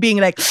 them and being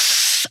like,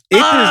 It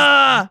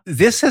is.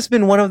 This has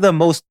been one of the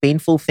most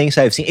painful things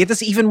I've seen. It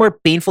is even more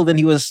painful than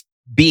he was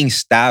being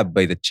stabbed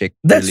by the chick.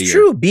 That's earlier.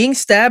 true. Being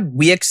stabbed,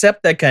 we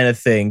accept that kind of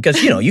thing.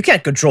 Because, you know, you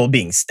can't control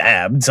being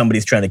stabbed.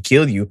 Somebody's trying to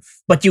kill you.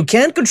 But you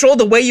can control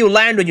the way you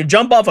land when you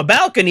jump off a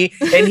balcony.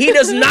 And he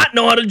does not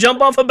know how to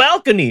jump off a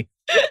balcony.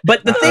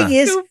 But the thing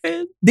is,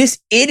 stupid. this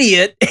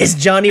idiot is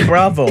Johnny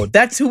Bravo.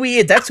 That's who he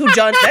is. That's who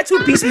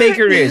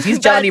Peacemaker is. He's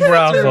Johnny That's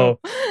Bravo.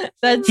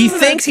 That's He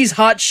thinks he's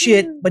hot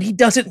shit, but he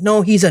doesn't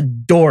know he's a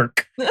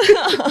dork.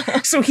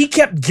 So he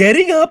kept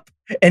getting up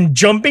and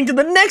jumping to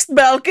the next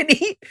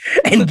balcony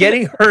and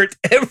getting hurt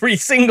every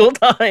single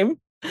time.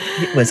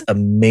 It was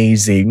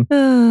amazing.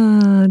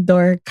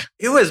 Dork.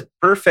 It was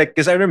perfect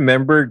because I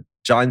remember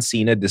John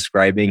Cena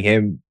describing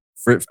him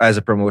as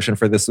a promotion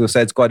for the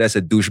Suicide Squad as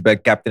a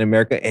douchebag Captain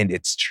America, and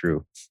it's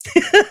true.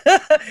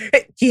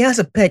 He has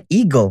a pet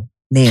eagle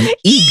named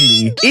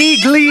Eagly.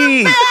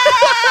 Eagly!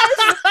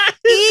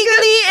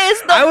 Eagly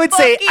is the I would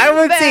say he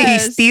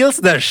best. steals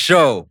the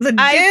show. The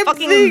I damn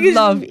fucking thing is-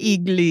 love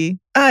Eagly.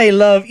 I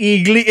love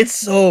Eagly. It's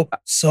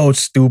so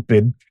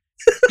stupid.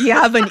 You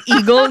have an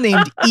eagle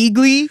named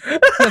Eagly. You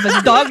have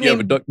a dog You have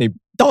a named dog named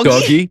Doggy.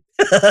 Doggy.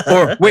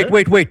 Or wait.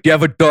 Do you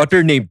have a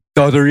daughter named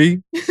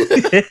Dottery? But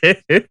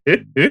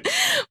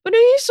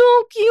he's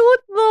so cute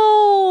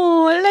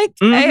though. Like,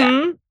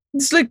 Mhm.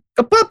 It's like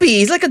a puppy.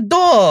 He's like a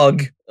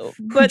dog. Who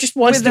but just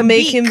wants with to a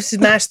make beak. his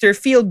master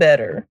feel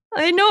better.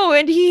 I know,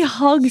 and he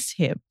hugs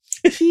him.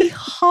 He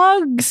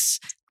hugs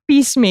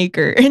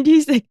Peacemaker, and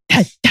he's like,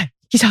 Dad,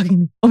 he's hugging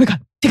me. Oh my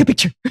god, take a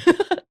picture.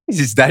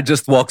 His dad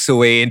just walks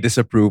away in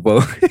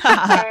disapproval.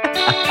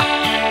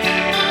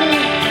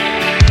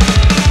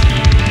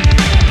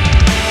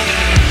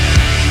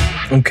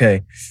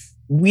 Okay.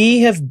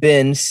 We have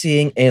been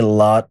seeing a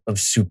lot of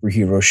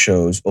superhero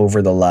shows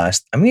over the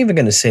last, I'm even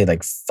going to say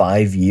like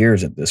 5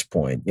 years at this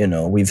point. You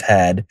know, we've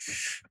had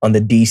on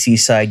the DC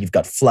side, you've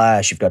got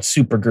Flash, you've got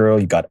Supergirl,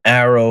 you've got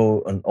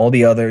Arrow, and all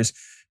the others.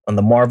 On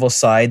the Marvel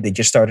side, they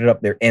just started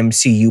up their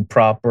MCU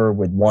proper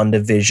with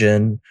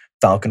WandaVision,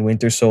 Falcon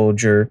Winter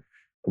Soldier.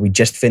 We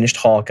just finished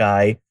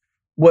Hawkeye.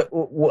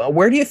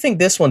 Where do you think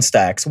this one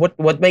stacks?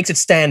 What makes it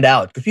stand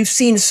out? Because we've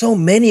seen so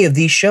many of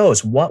these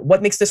shows.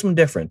 What makes this one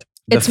different?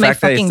 It's The my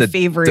fact that fucking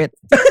favorite.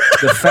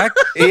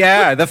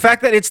 The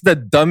fact that it's the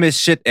dumbest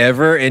shit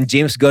ever, and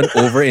James Gunn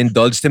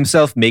overindulged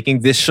himself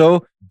making this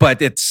show,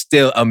 but it's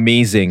still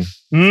amazing.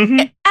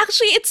 Mm-hmm.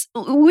 actually, it's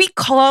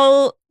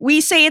we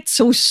say it's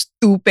so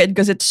stupid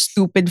because it's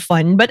stupid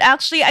fun, but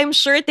actually, I'm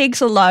sure it takes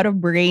a lot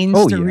of brains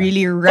Oh, to yeah.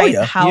 really write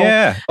yeah. how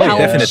Yeah. Oh, how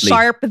definitely.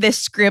 sharp this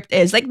script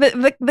is. Like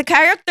the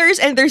characters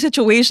and their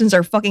situations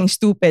are fucking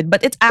stupid,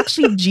 but it's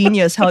actually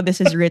genius how this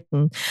is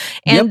written,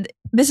 and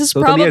this is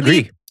Totally probably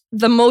agree.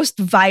 the most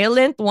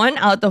violent one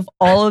out of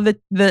all of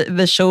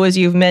the shows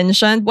you've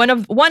mentioned. One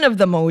of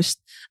the most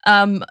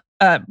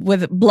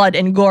with blood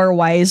and gore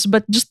wise,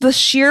 but just the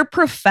sheer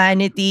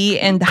profanity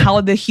and how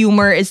the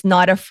humor is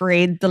not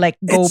afraid to like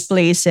go It's-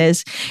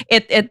 places.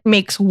 It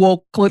makes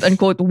woke, quote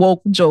unquote,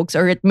 woke jokes,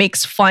 or it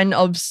makes fun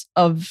of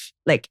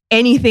like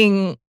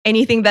anything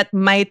that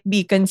might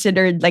be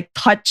considered like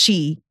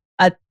touchy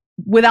at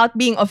without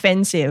being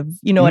offensive.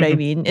 You know what I Mhm.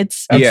 mean?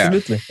 It's Yeah.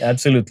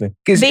 Absolutely.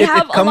 'Cause they it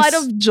have a lot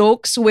comes- of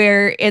jokes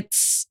where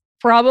it's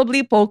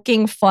probably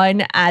poking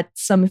fun at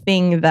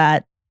something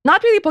that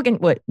not really poking.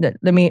 Wait, let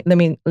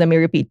me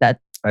repeat that.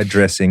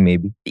 addressing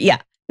maybe. Yeah,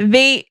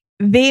 they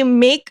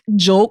make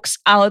jokes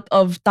out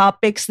of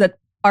topics that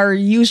are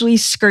usually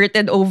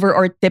skirted over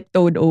or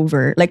tiptoed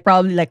over, like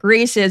probably like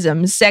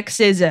racism,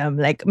 sexism,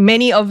 like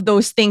many of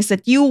those things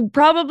that you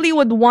probably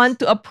would want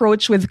to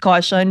approach with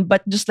caution,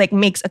 but just like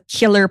makes a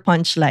killer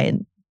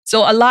punchline.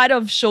 So a lot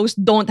of shows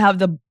don't have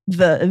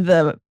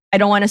the I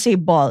don't want to say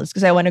balls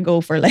because I want to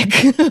go for like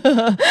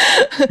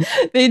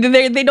they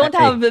don't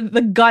have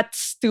the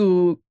guts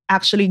to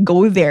actually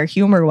go there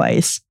humor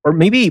wise. Or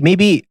maybe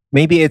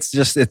it's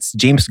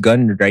James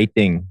Gunn's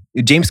writing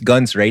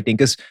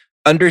because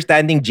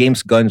understanding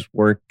James Gunn's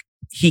work,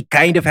 he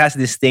kind of has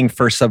this thing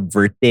for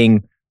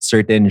subverting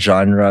certain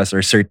genres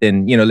or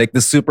certain, like the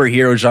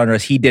superhero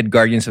genres. He did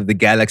Guardians of the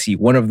Galaxy,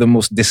 one of the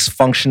most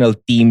dysfunctional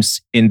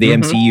teams in the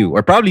Mhm. MCU,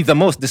 or probably the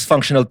most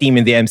dysfunctional team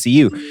in the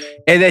MCU.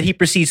 And then he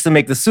proceeds to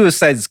make the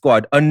Suicide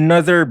Squad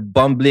another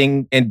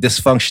bumbling and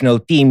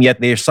dysfunctional team,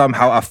 yet they're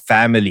somehow a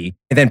family.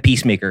 And then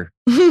Peacemaker.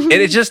 And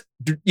it just,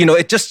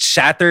 it just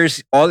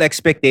shatters all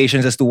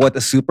expectations as to what a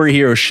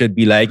superhero should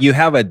be like. You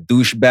have a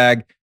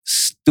douchebag,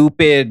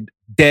 stupid,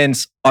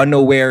 dense,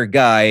 unaware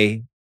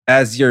guy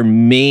as your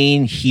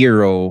main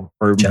hero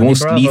or Johnny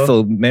most Bravo.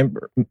 lethal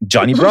member,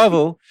 Johnny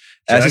Bravo,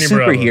 as a Johnny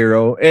Bravo.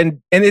 superhero, and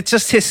it's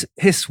just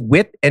his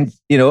wit, and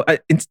I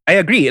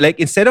agree. Like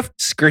instead of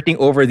skirting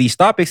over these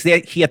topics,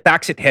 he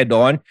attacks it head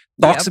on,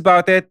 talks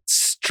about it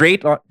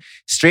straight,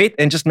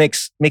 and just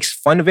makes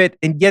fun of it,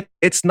 and yet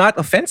it's not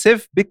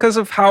offensive because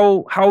of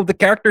how the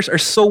characters are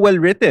so well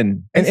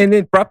written, and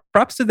then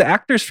props to the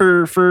actors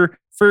for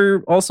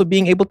also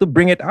being able to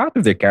bring it out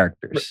of their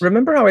characters.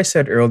 Remember how I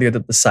said earlier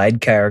that the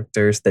side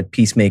characters that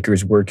Peacemaker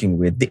is working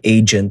with, the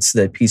agents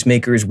that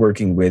Peacemaker is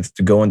working with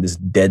to go on this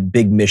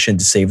big mission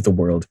to save the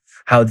world,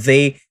 how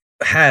they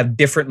have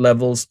different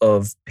levels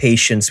of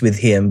patience with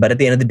him, but at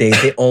the end of the day,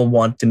 they all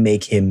want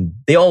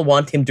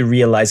him to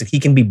realize that he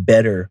can be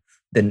better,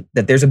 that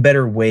there's a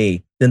better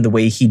way than the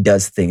way he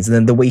does things, and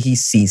then the way he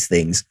sees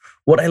things.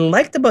 What I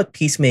liked about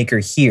Peacemaker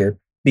here,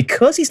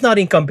 because he's not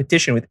in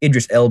competition with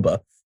Idris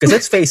Elba, because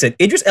let's face it,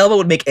 Idris Elba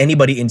would make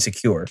anybody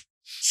insecure.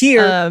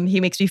 Here, He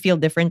makes me feel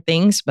different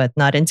things, but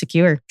not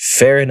insecure.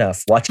 fair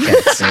enough. Watch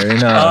Cats. Fair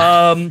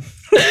enough.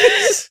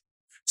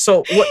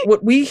 So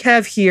what we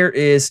have here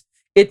is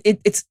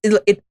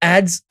it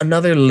adds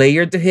another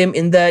layer to him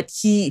in that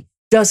he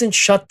doesn't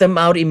shut them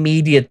out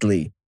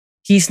immediately.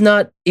 He's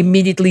not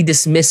immediately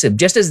dismissive.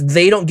 Just as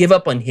they don't give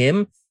up on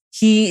him,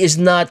 he is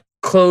not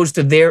closed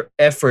to their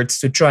efforts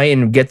to try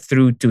and get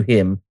through to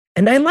him.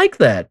 And I like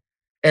that.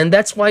 And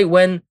that's why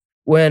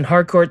when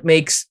Harcourt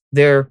makes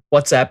their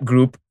WhatsApp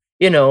group,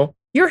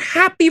 you're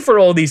happy for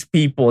all these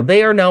people.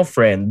 They are now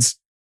friends.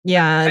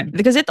 Yeah,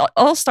 because it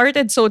all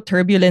started so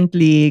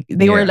turbulently.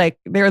 They were like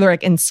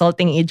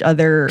insulting each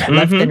other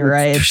left and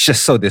right. It's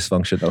just so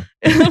dysfunctional.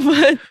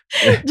 But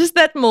just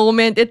that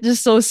moment, it's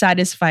just so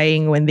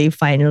satisfying when they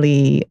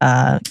finally,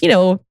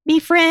 be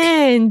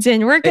friends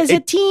and work as a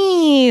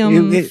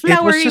team. it was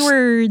Flowery just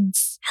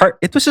words.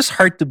 It was just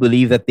hard to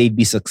believe that they'd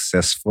be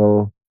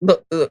successful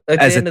Look,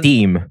 as a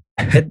team.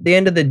 At the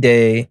end of the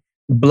day,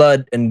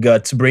 blood and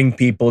guts bring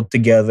people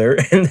together,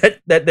 and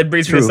that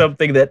brings me to True.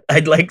 something that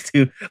I'd like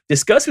to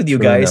discuss with you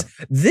True guys.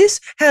 This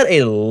had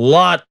a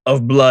lot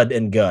of blood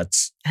and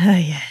guts. Ah,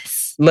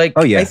 yes. Like,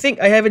 Oh, yeah. I think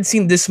I haven't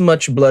seen this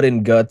much blood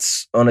and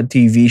guts on a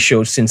TV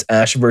show since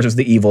Ash versus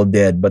the Evil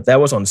Dead, but that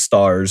was on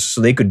Stars, so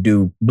they could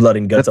do blood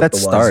and guts But up the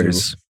that's wazoo.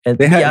 stars. And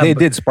They but-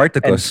 did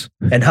Spartacus.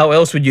 And how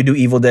else would you do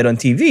Evil Dead on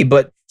TV?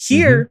 But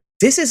here,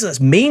 this is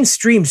a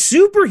mainstream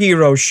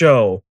superhero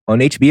show. On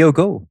HBO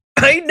Go.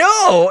 I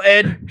know,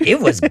 and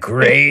it was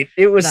great.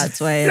 It was. That's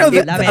why You know, I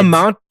the, love the it.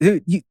 amount.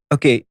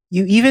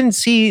 You even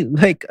see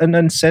like an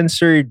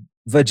uncensored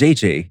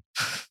vajayjay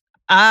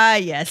Ah,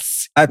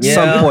 yes. at Yeah.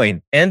 some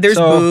point. And there's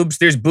So- boobs.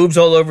 There's boobs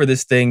all over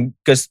this thing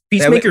because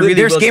Peacemaker really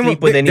There's will Game sleep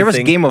of, with there was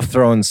anything. Game of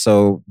Thrones,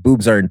 so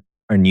boobs are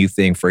a new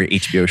thing for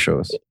HBO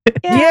shows.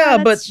 Yeah,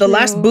 but that's the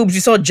last true. boobs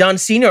you saw John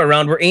Cena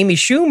around were Amy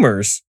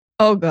Schumer's.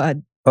 Oh,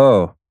 God.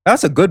 Oh,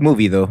 That's a good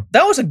movie, though.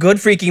 That was a good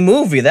freaking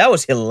movie. That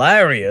was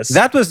hilarious.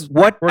 That was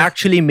what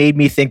actually made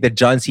me think that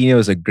John Cena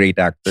was a great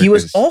actor. He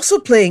was also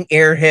playing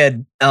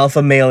airhead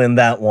alpha male in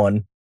that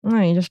one. Oh,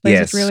 he just plays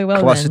it really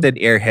well. Closeted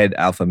airhead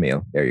alpha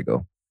male. There you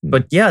go.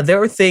 But yeah,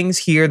 there are things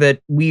here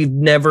that we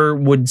never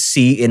would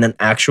see in an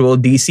actual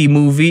DC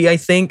movie, I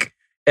think.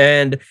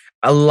 And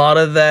a lot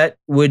of that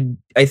we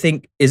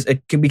can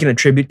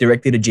attribute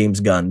directly to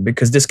James Gunn,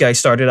 because this guy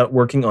started out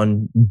working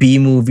on B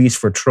movies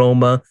for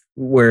Troma,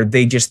 where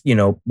they just,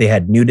 they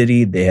had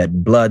nudity, they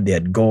had blood, they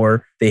had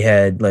gore, they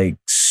had like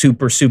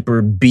super,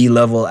 super B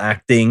level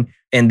acting,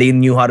 and they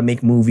knew how to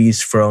make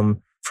movies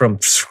from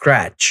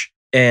scratch.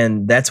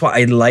 And that's why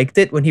I liked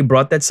it when he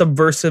brought that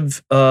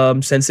subversive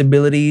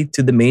sensibility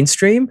to the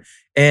mainstream.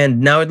 And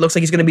now it looks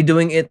like he's going to be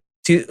doing it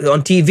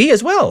on TV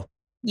as well.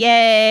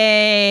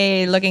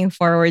 Yay! Looking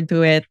forward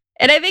to it.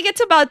 And I think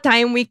it's about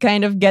time we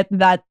kind of get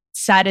that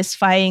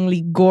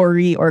satisfyingly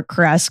gory or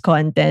crass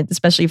content,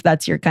 especially if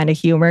that's your kind of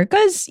humor.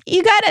 Because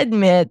you gotta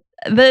admit,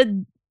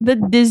 the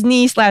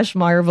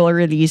Disney/Marvel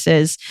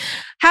releases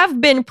have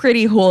been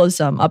pretty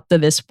wholesome up to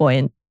this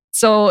point.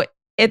 So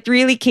it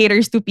really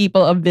caters to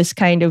people of this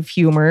kind of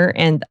humor.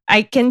 And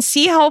I can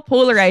see how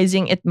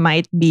polarizing it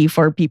might be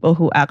for people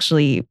who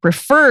actually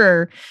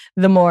prefer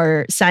the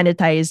more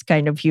sanitized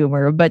kind of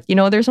humor. But,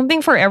 there's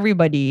something for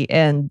everybody.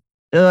 And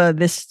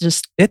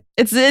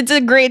it's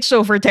a great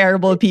show for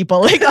terrible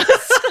people like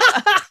us.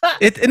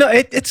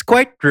 It's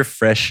quite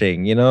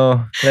refreshing,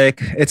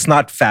 like it's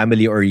not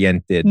family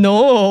oriented.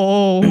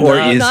 No, or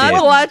is not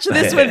it? Watch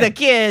this with the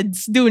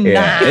kids. Do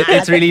not.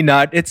 It's really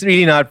not. It's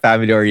really not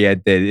family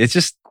oriented. It's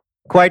just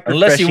quite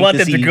unless you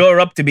wanted to to grow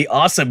up to be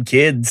awesome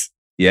kids.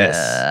 Yes,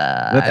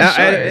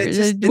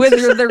 sure.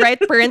 With the right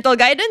parental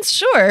guidance,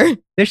 sure.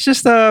 There's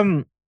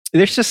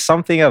just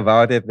something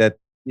about it that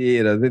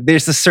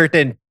there's a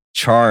certain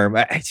charm.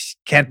 I just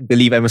can't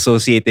believe I'm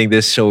associating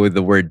this show with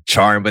the word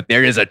charm, but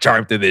there is a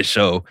charm to this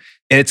show,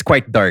 and it's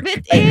quite dark.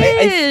 It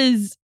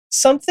is.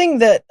 Something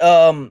that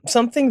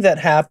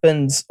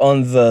happens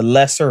on the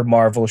lesser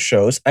Marvel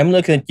shows. I'm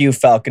looking at you,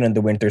 Falcon and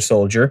the Winter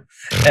Soldier.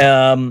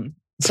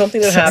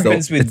 Something that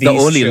happens with these the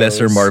only shows,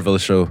 lesser Marvel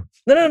show.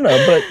 No.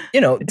 But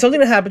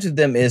something that happens with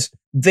them is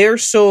they're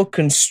so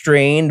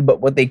constrained, but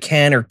what they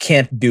can or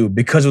can't do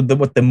because of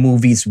what the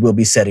movies will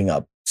be setting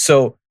up.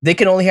 So they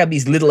can only have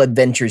these little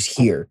adventures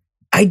here.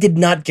 I did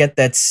not get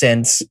that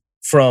sense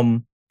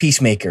from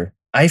Peacemaker.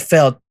 I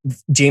felt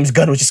James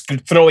Gunn was just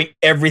throwing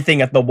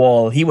everything at the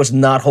wall. He was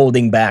not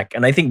holding back.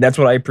 And I think that's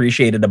what I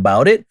appreciated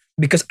about it,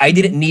 because I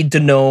didn't need to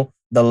know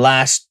the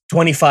last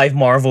 25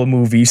 Marvel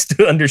movies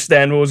to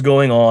understand what was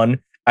going on.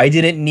 I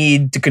didn't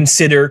need to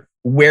consider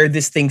where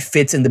this thing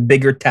fits in the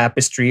bigger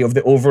tapestry of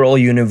the overall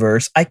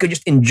universe. I could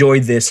just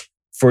enjoy this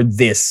for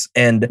this.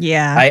 And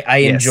I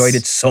enjoyed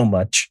it so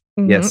much.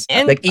 Yes,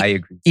 and I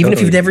agree. Even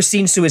if you've never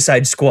seen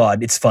Suicide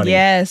Squad, it's funny.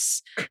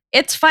 Yes,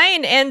 it's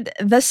fine. And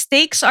the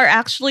stakes are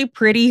actually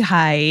pretty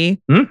high.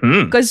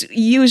 Because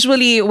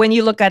usually when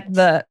you look at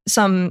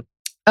some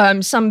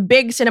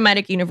big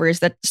cinematic universe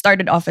that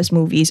started off as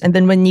movies, and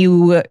then when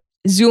you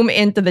zoom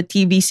into the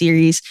TV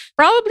series,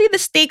 probably the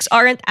stakes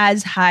aren't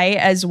as high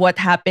as what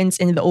happens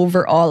in the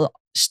overall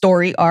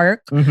story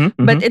arc.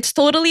 But it's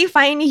totally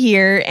fine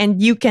here,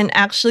 and you can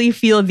actually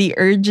feel the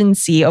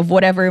urgency of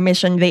whatever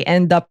mission they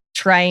end up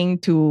trying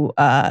to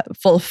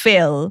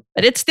fulfill.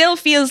 But it still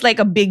feels like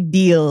a big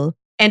deal,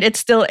 and it's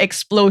still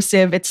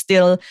explosive. It's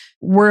still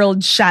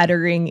world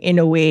shattering in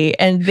a way.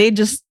 And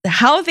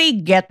how they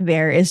get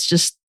there is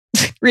just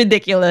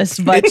ridiculous,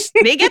 but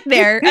they get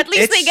there. At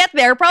least they get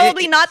there.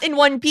 Probably not in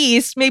one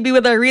piece. Maybe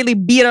with a really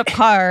beat up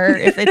car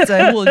if it's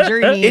a whole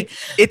journey.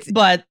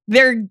 But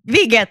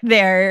they get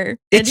there.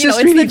 And it's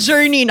the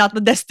journey, not the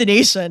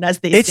destination, as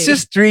they say. It's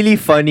just really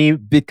funny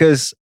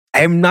because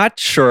I'm not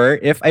sure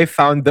if I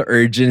found the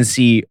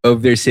urgency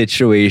of their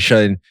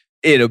situation,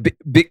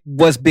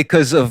 was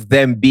because of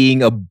them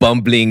being a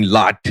bumbling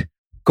lot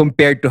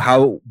compared to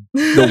how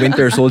the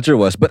Winter Soldier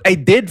was. But I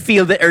did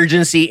feel the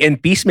urgency in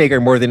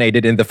Peacemaker more than I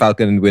did in the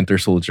Falcon and Winter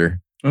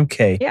Soldier.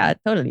 Okay. Yeah,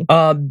 totally.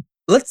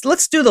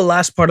 Let's do the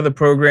last part of the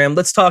program.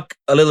 Let's talk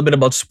a little bit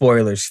about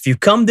spoilers. If you've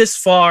come this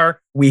far,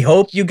 we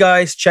hope you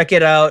guys check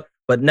it out.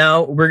 But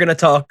now we're going to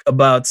talk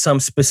about some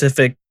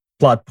specific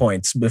plot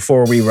points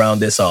before we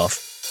round this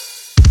off.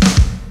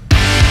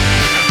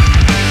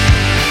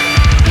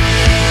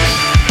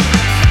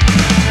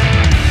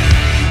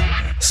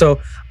 So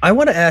I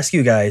want to ask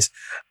you guys,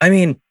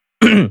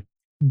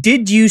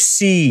 did you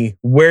see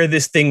where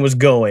this thing was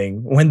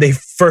going when they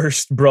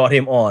first brought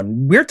him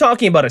on? We're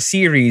talking about a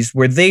series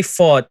where they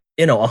fought,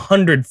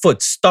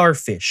 100-foot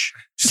starfish.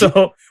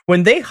 So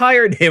when they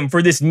hired him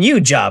for this new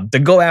job to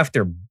go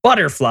after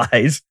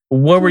butterflies,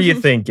 what were you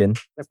thinking?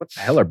 What the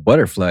hell are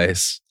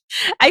butterflies?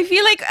 I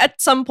feel like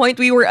at some point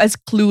we were as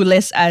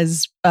clueless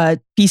as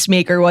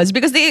Peacemaker was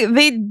because they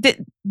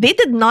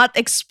did not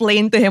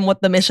explain to him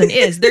what the mission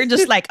is. They're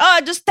just like,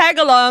 oh, just tag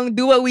along,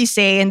 do what we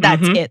say, and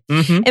that's it.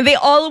 And they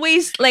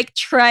always like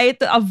try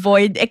to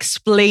avoid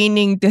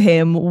explaining to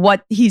him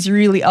what he's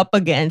really up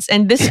against.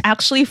 And this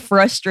actually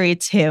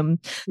frustrates him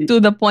to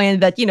the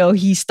point that,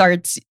 he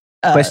starts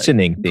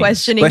questioning things.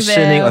 Questioning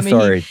them.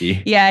 authority.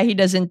 He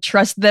doesn't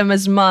trust them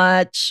as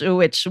much,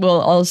 which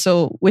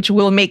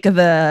will make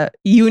the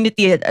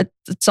unity at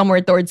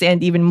somewhere towards the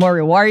end even more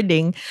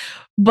rewarding.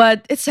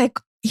 But it's like,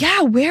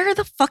 yeah, where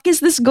the fuck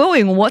is this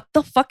going? What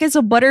the fuck is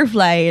a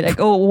butterfly? Like,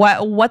 oh,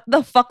 what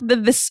the fuck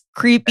did this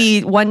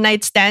creepy one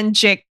night stand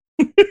chick?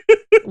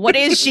 What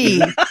is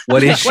she?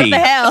 What is she? What the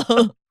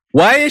hell?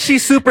 Why is she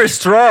super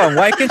strong?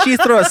 Why can't she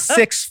throw a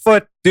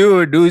 6-foot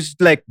dude who's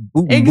like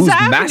who's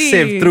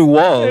massive through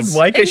walls? And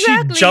why can't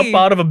she jump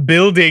out of a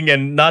building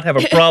and not have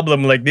a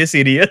problem like this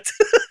idiot?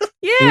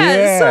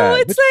 Yeah, so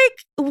it's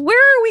like, where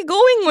are we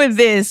going with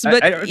this?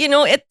 But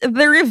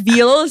the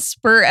reveals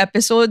per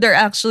episode are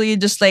actually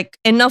just like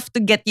enough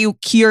to get you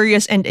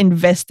curious and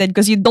invested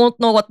because you don't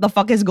know what the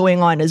fuck is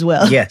going on as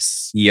well.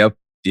 Yes. Yep.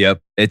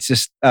 It's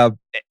just I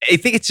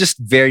think it's just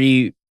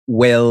very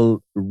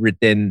well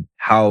written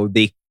how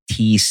they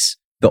tease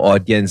the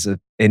audience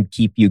and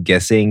keep you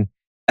guessing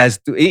as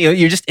to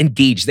you're just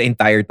engaged the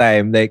entire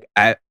time. Like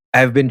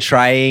I've been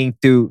trying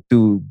to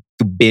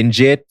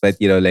binge it, but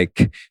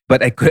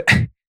but I could.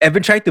 I've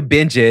been trying to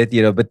binge it,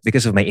 but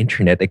because of my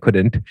internet, I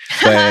couldn't.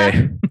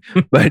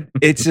 But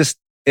it's just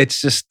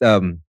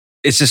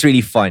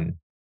really fun.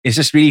 It's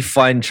just really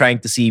fun trying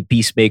to see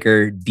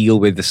Peacemaker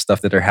deal with the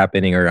stuff that are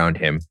happening around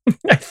him.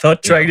 I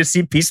thought trying to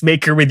see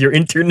Peacemaker with your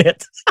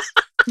internet.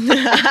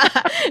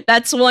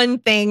 That's one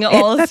thing.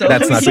 Also,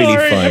 that's not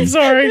really fun. I'm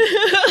sorry.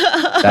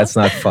 That's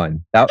not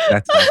fun. That's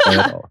not fun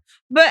at all.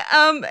 But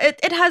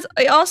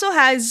it also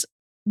has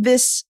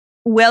this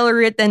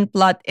well-written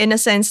plot in a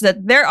sense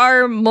that there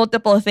are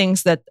multiple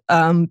things that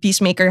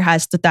Peacemaker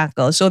has to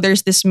tackle. So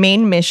there's this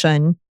main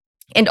mission,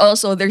 and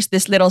also there's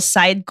this little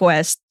side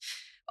quest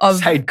of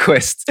side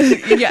quest.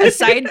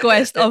 Side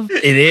quest of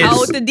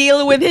how to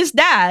deal with his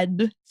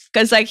dad.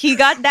 Because he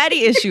got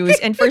daddy issues,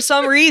 and for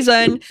some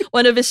reason,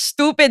 one of his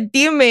stupid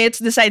teammates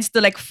decides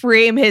to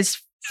frame his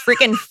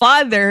freaking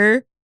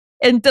father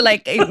into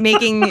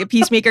making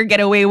Peacemaker get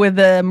away with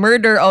the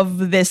murder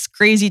of this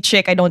crazy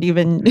chick. I don't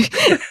even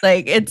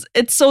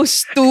it's so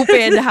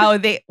stupid how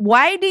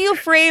why do you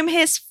frame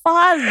his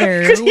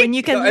father when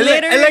you can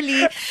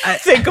literally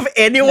think of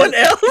anyone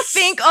else?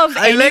 Think of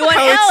anyone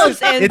else.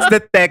 It's the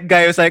tech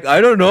guy who's like,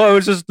 I don't know, I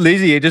was just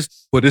lazy. I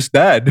just put his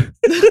dad.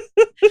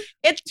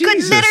 It could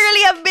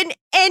literally have been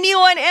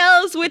anyone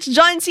else, which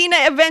John Cena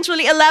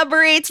eventually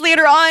elaborates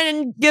later on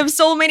and gives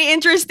so many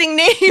interesting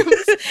names.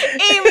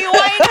 Amy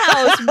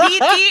Winehouse,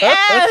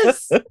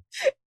 BTS.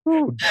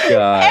 Oh,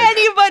 God.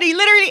 Anybody,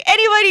 literally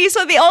anybody.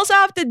 So they also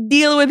have to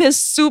deal with his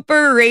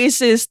super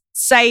racist,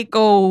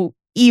 psycho,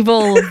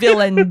 evil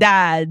villain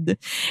dad.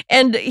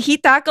 And he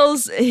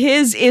tackles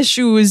his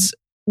issues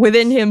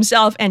within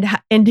himself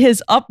and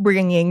his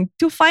upbringing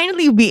to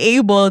finally be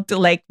able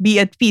to be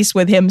at peace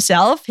with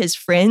himself, his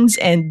friends,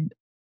 and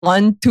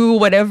on to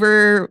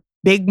whatever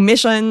big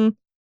mission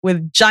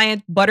with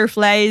giant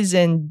butterflies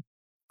and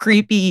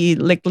creepy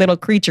little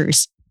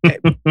creatures.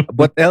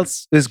 What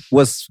else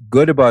was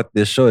good about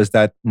this show is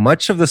that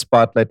much of the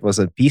spotlight was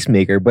on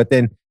Peacemaker, but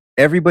then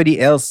everybody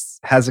else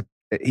has a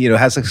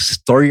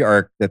story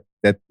arc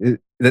that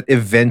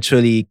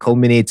eventually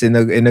culminates in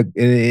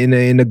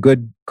a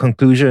good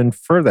conclusion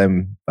for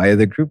them via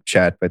the group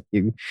chat. But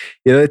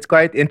it's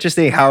quite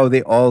interesting how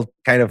they all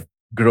kind of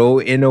grow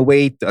in a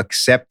way to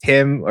accept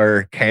him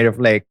or kind of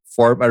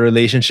form a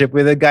relationship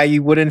with a guy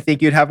you wouldn't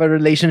think you'd have a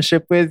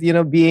relationship with,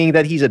 being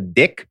that he's a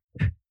dick.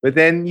 But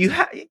then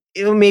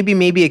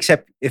maybe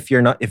except if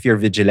you're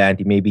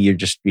vigilante, maybe you're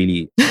just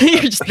really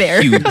you're just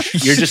there. You're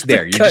just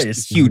there. You're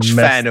just a huge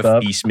fan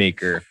of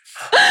Peacemaker.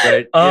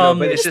 But,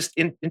 but it's just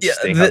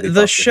interesting. Yeah,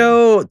 the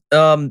show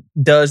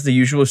does the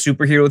usual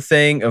superhero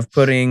thing of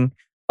putting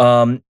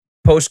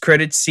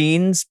post-credit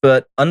scenes,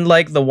 but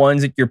unlike the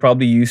ones that you're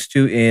probably used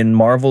to in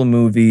Marvel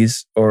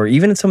movies or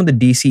even in some of the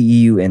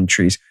DCEU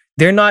entries,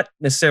 they're not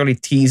necessarily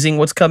teasing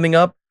what's coming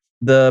up.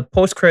 The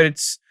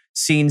post-credits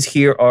scenes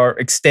here are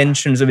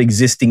extensions of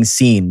existing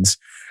scenes.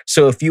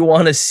 So if you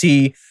want to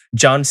see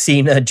John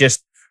Cena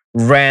just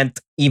rant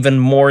even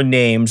more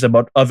names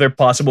about other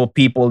possible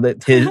people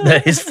that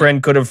his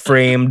friend could have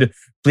framed,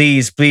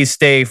 please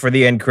stay for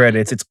the end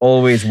credits. It's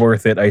always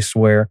worth it, I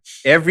swear.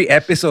 Every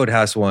episode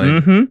has one.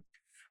 Mm-hmm.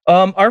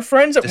 Our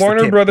friends at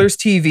Warner Brothers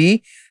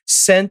TV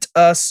sent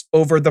us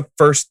over the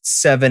first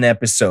 7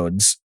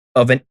 episodes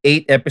of an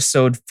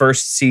 8-episode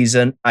first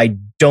season. I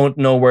don't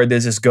know where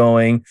this is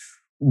going.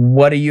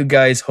 What are you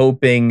guys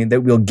hoping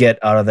that we'll get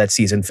out of that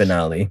season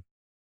finale?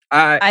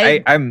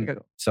 I'm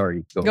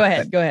sorry. Go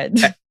ahead.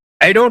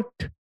 I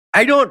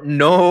don't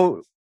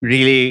know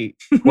really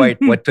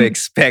quite what to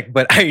expect,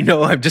 but I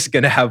know I'm just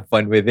gonna have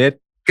fun with it.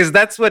 because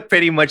that's what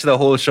pretty much the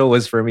whole show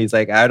was for me. It's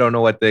like I don't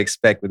know what to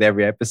expect with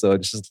every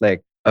episode. It's just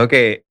like,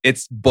 okay,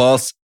 it's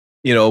balls,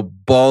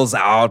 balls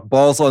out,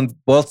 balls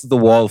to the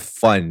wall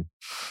fun.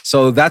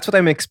 So that's what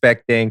I'm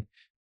expecting.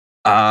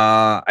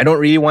 I don't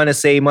really want to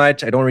say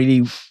much. I don't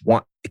really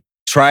want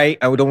try.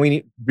 I don't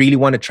really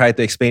want to try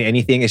to explain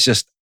anything. It's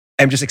just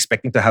I'm just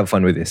expecting to have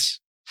fun with this.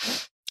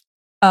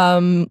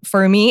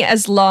 For me,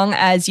 as long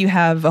as you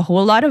have a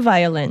whole lot of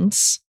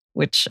violence,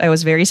 which I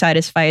was very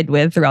satisfied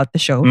with throughout the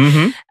show,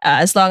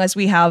 as long as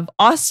we have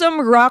awesome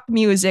rock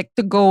music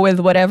to go with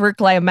whatever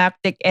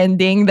climactic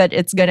ending that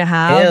it's gonna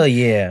have. Hell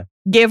yeah.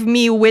 Give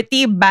me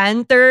witty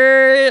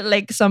banter,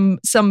 like some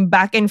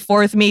back and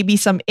forth, maybe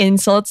some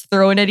insults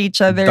thrown at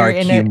each other Dark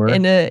in humor.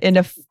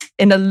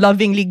 a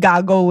lovingly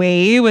gago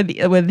way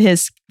with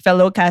his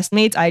fellow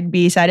castmates. I'd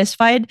be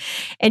satisfied.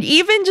 And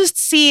even just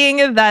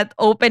seeing that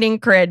opening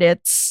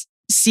credits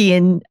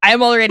scene,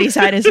 I'm already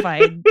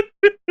satisfied.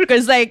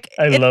 Because it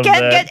love can't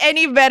that. get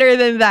any better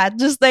than that.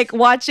 Just like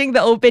watching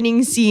the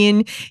opening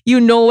scene, you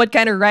know what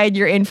kind of ride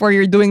you're in for.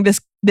 You're doing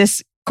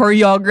this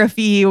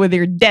choreography with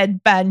your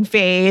deadpan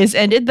face,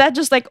 and that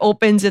just like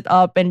opens it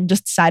up and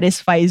just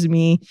satisfies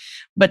me.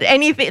 But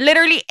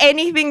literally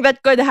anything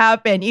that could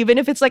happen, even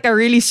if it's like a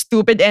really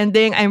stupid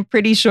ending, I'm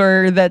pretty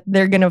sure that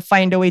they're gonna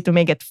find a way to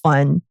make it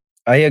fun.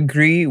 I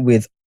agree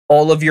with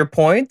all of your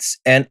points,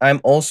 and I'm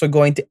also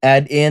going to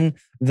add in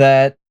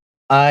that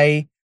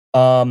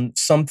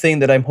something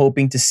that I'm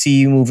hoping to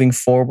see moving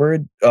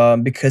forward,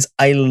 because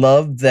I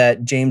love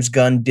that James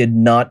Gunn did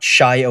not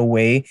shy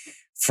away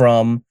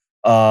from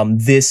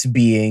this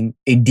being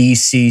a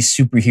DC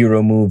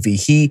superhero movie.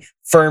 He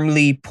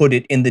firmly put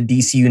it in the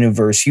DC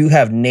universe. You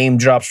have name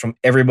drops from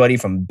everybody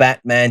from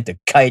Batman to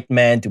Kite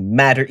Man to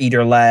Matter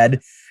Eater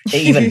Lad,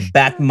 even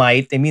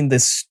Batmite. I mean, the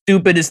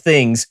stupidest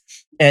things.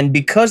 And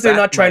because they're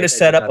not trying to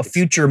set up a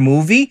future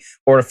movie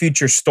or a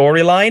future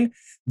storyline,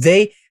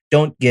 they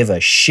don't give a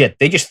shit.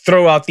 They just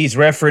throw out these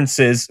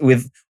references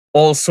with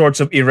all sorts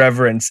of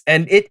irreverence,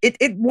 and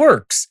it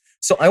works.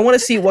 So I want to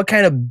see what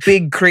kind of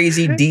big,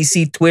 crazy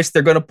DC twist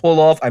they're going to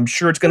pull off. I'm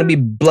sure it's going to be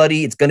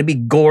bloody, it's going to be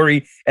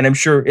gory, and I'm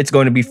sure it's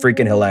going to be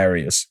freaking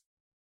hilarious.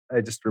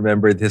 I just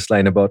remembered his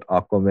line about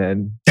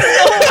Aquaman.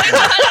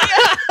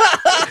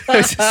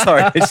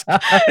 Sorry. It's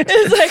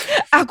like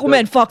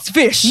Aquaman fucks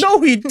fish.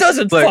 No, he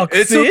doesn't fuck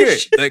it's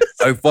fish. Okay. Like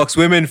I fucks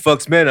women,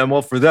 fucks men. I'm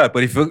all for that.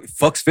 But if he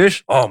fucks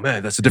fish, oh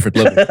man, that's a different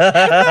level. And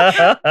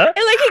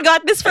like he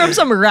got this from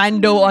some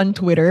rando on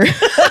Twitter.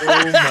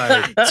 Oh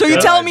my! So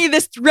you tell me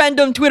this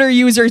random Twitter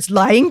user is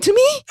lying to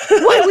me?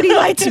 Why would he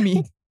lie to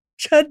me?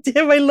 God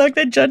damn, I like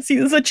that John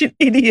Cena's such an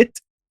idiot.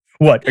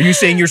 What? Are you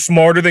saying you're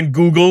smarter than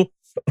Google?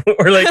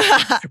 Or like,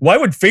 why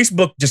would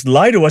Facebook just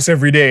lie to us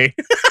every day?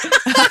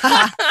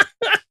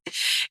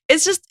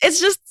 It's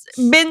just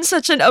been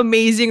such an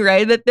amazing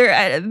ride that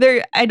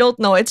they're I don't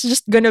know. It's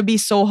just gonna be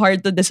so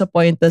hard to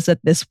disappoint us at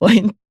this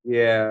point.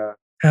 Yeah.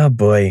 Oh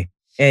boy.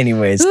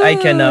 Anyways, I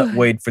cannot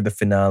wait for the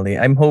finale.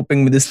 I'm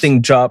hoping this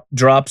thing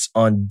drops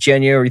on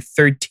January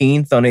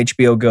 13th on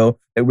HBO Go,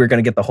 that we're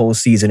going to get the whole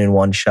season in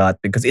one shot,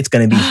 because it's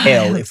going to be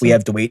hell if we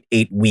have to wait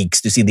 8 weeks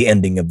to see the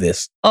ending of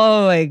this.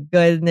 Oh my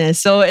goodness.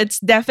 So it's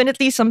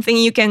definitely something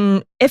you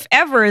can, if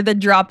ever the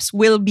drops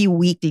will be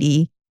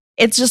weekly,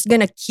 it's just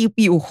gonna keep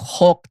you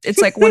hooked.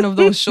 It's like one of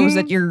those shows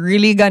that you're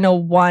really gonna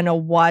wanna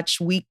watch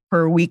week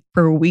per week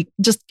per week.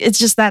 It's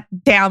just that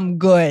damn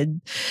good.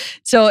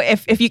 So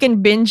if you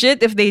can binge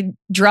it, if they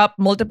drop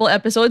multiple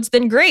episodes,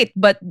 then great.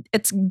 But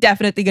it's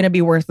definitely gonna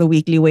be worth the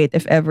weekly wait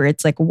if ever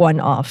it's like one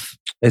off.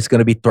 It's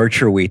gonna be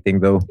torture waiting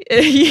though.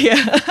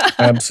 Yeah.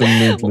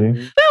 Absolutely.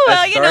 Well,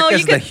 as dark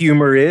as the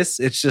humor is,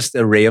 it's just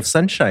a ray of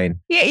sunshine.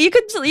 Yeah, you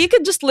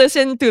could just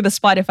listen to the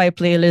Spotify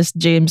playlist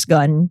James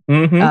Gunn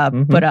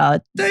put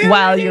out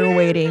while you're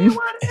waiting.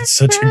 It's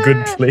such a good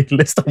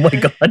playlist. Oh my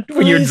god,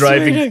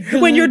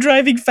 when you're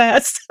driving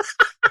fast.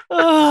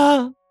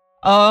 Oh,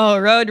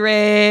 road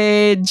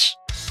rage.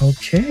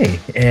 Okay,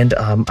 and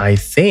I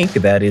think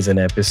that is an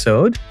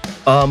episode.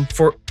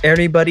 For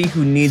anybody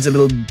who needs a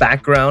little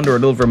background or a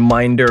little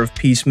reminder of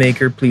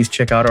Peacemaker, please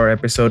check out our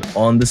episode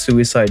on the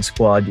Suicide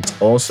Squad.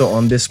 It's also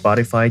on this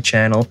Spotify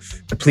channel.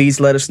 Please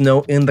let us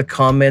know in the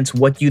comments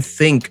what you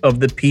think of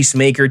the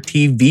Peacemaker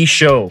TV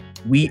show.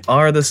 We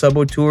are the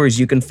Saboteurs.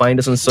 You can find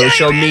us on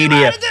social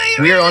media.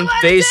 We are on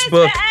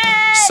Facebook.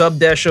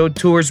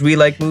 Sub-Tours. We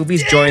like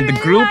movies. Join the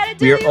group.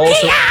 We are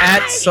also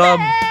at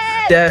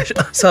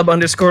sub_Tours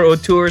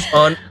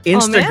on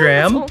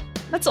Instagram. Oh, man,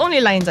 that's the only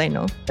lines I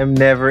know. I'm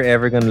never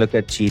ever gonna look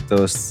at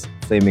Cheetos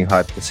Flaming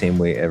Hot the same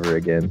way ever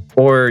again.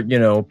 Or,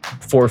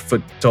 4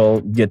 foot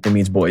tall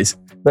Vietnamese boys.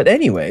 But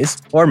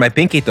anyways. Or my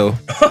pinky toe.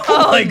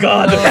 Oh my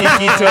god, the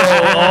pinky toe.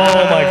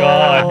 Oh my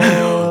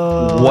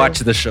god. Watch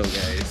the show,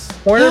 guys.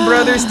 Warner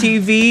Brothers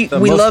TV, The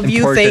we most love you.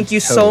 important Thank you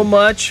so toad.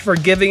 much for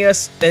giving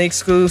us an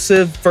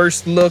exclusive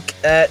first look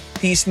at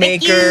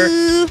Peacemaker.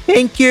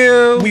 Thank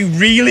you. We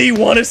really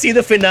want to see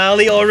the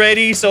finale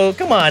already, so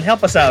come on,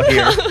 help us out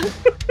here.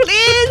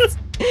 Please.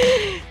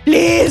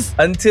 Please.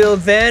 Until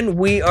then,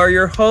 we are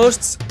your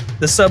hosts,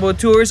 the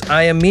Saboteurs.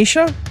 I am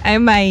Misha.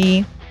 I'm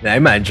Mai.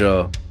 I'm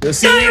Manjo. We'll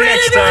see you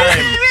next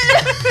time.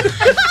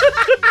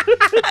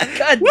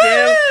 God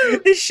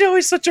damn. This show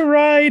is such a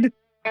ride.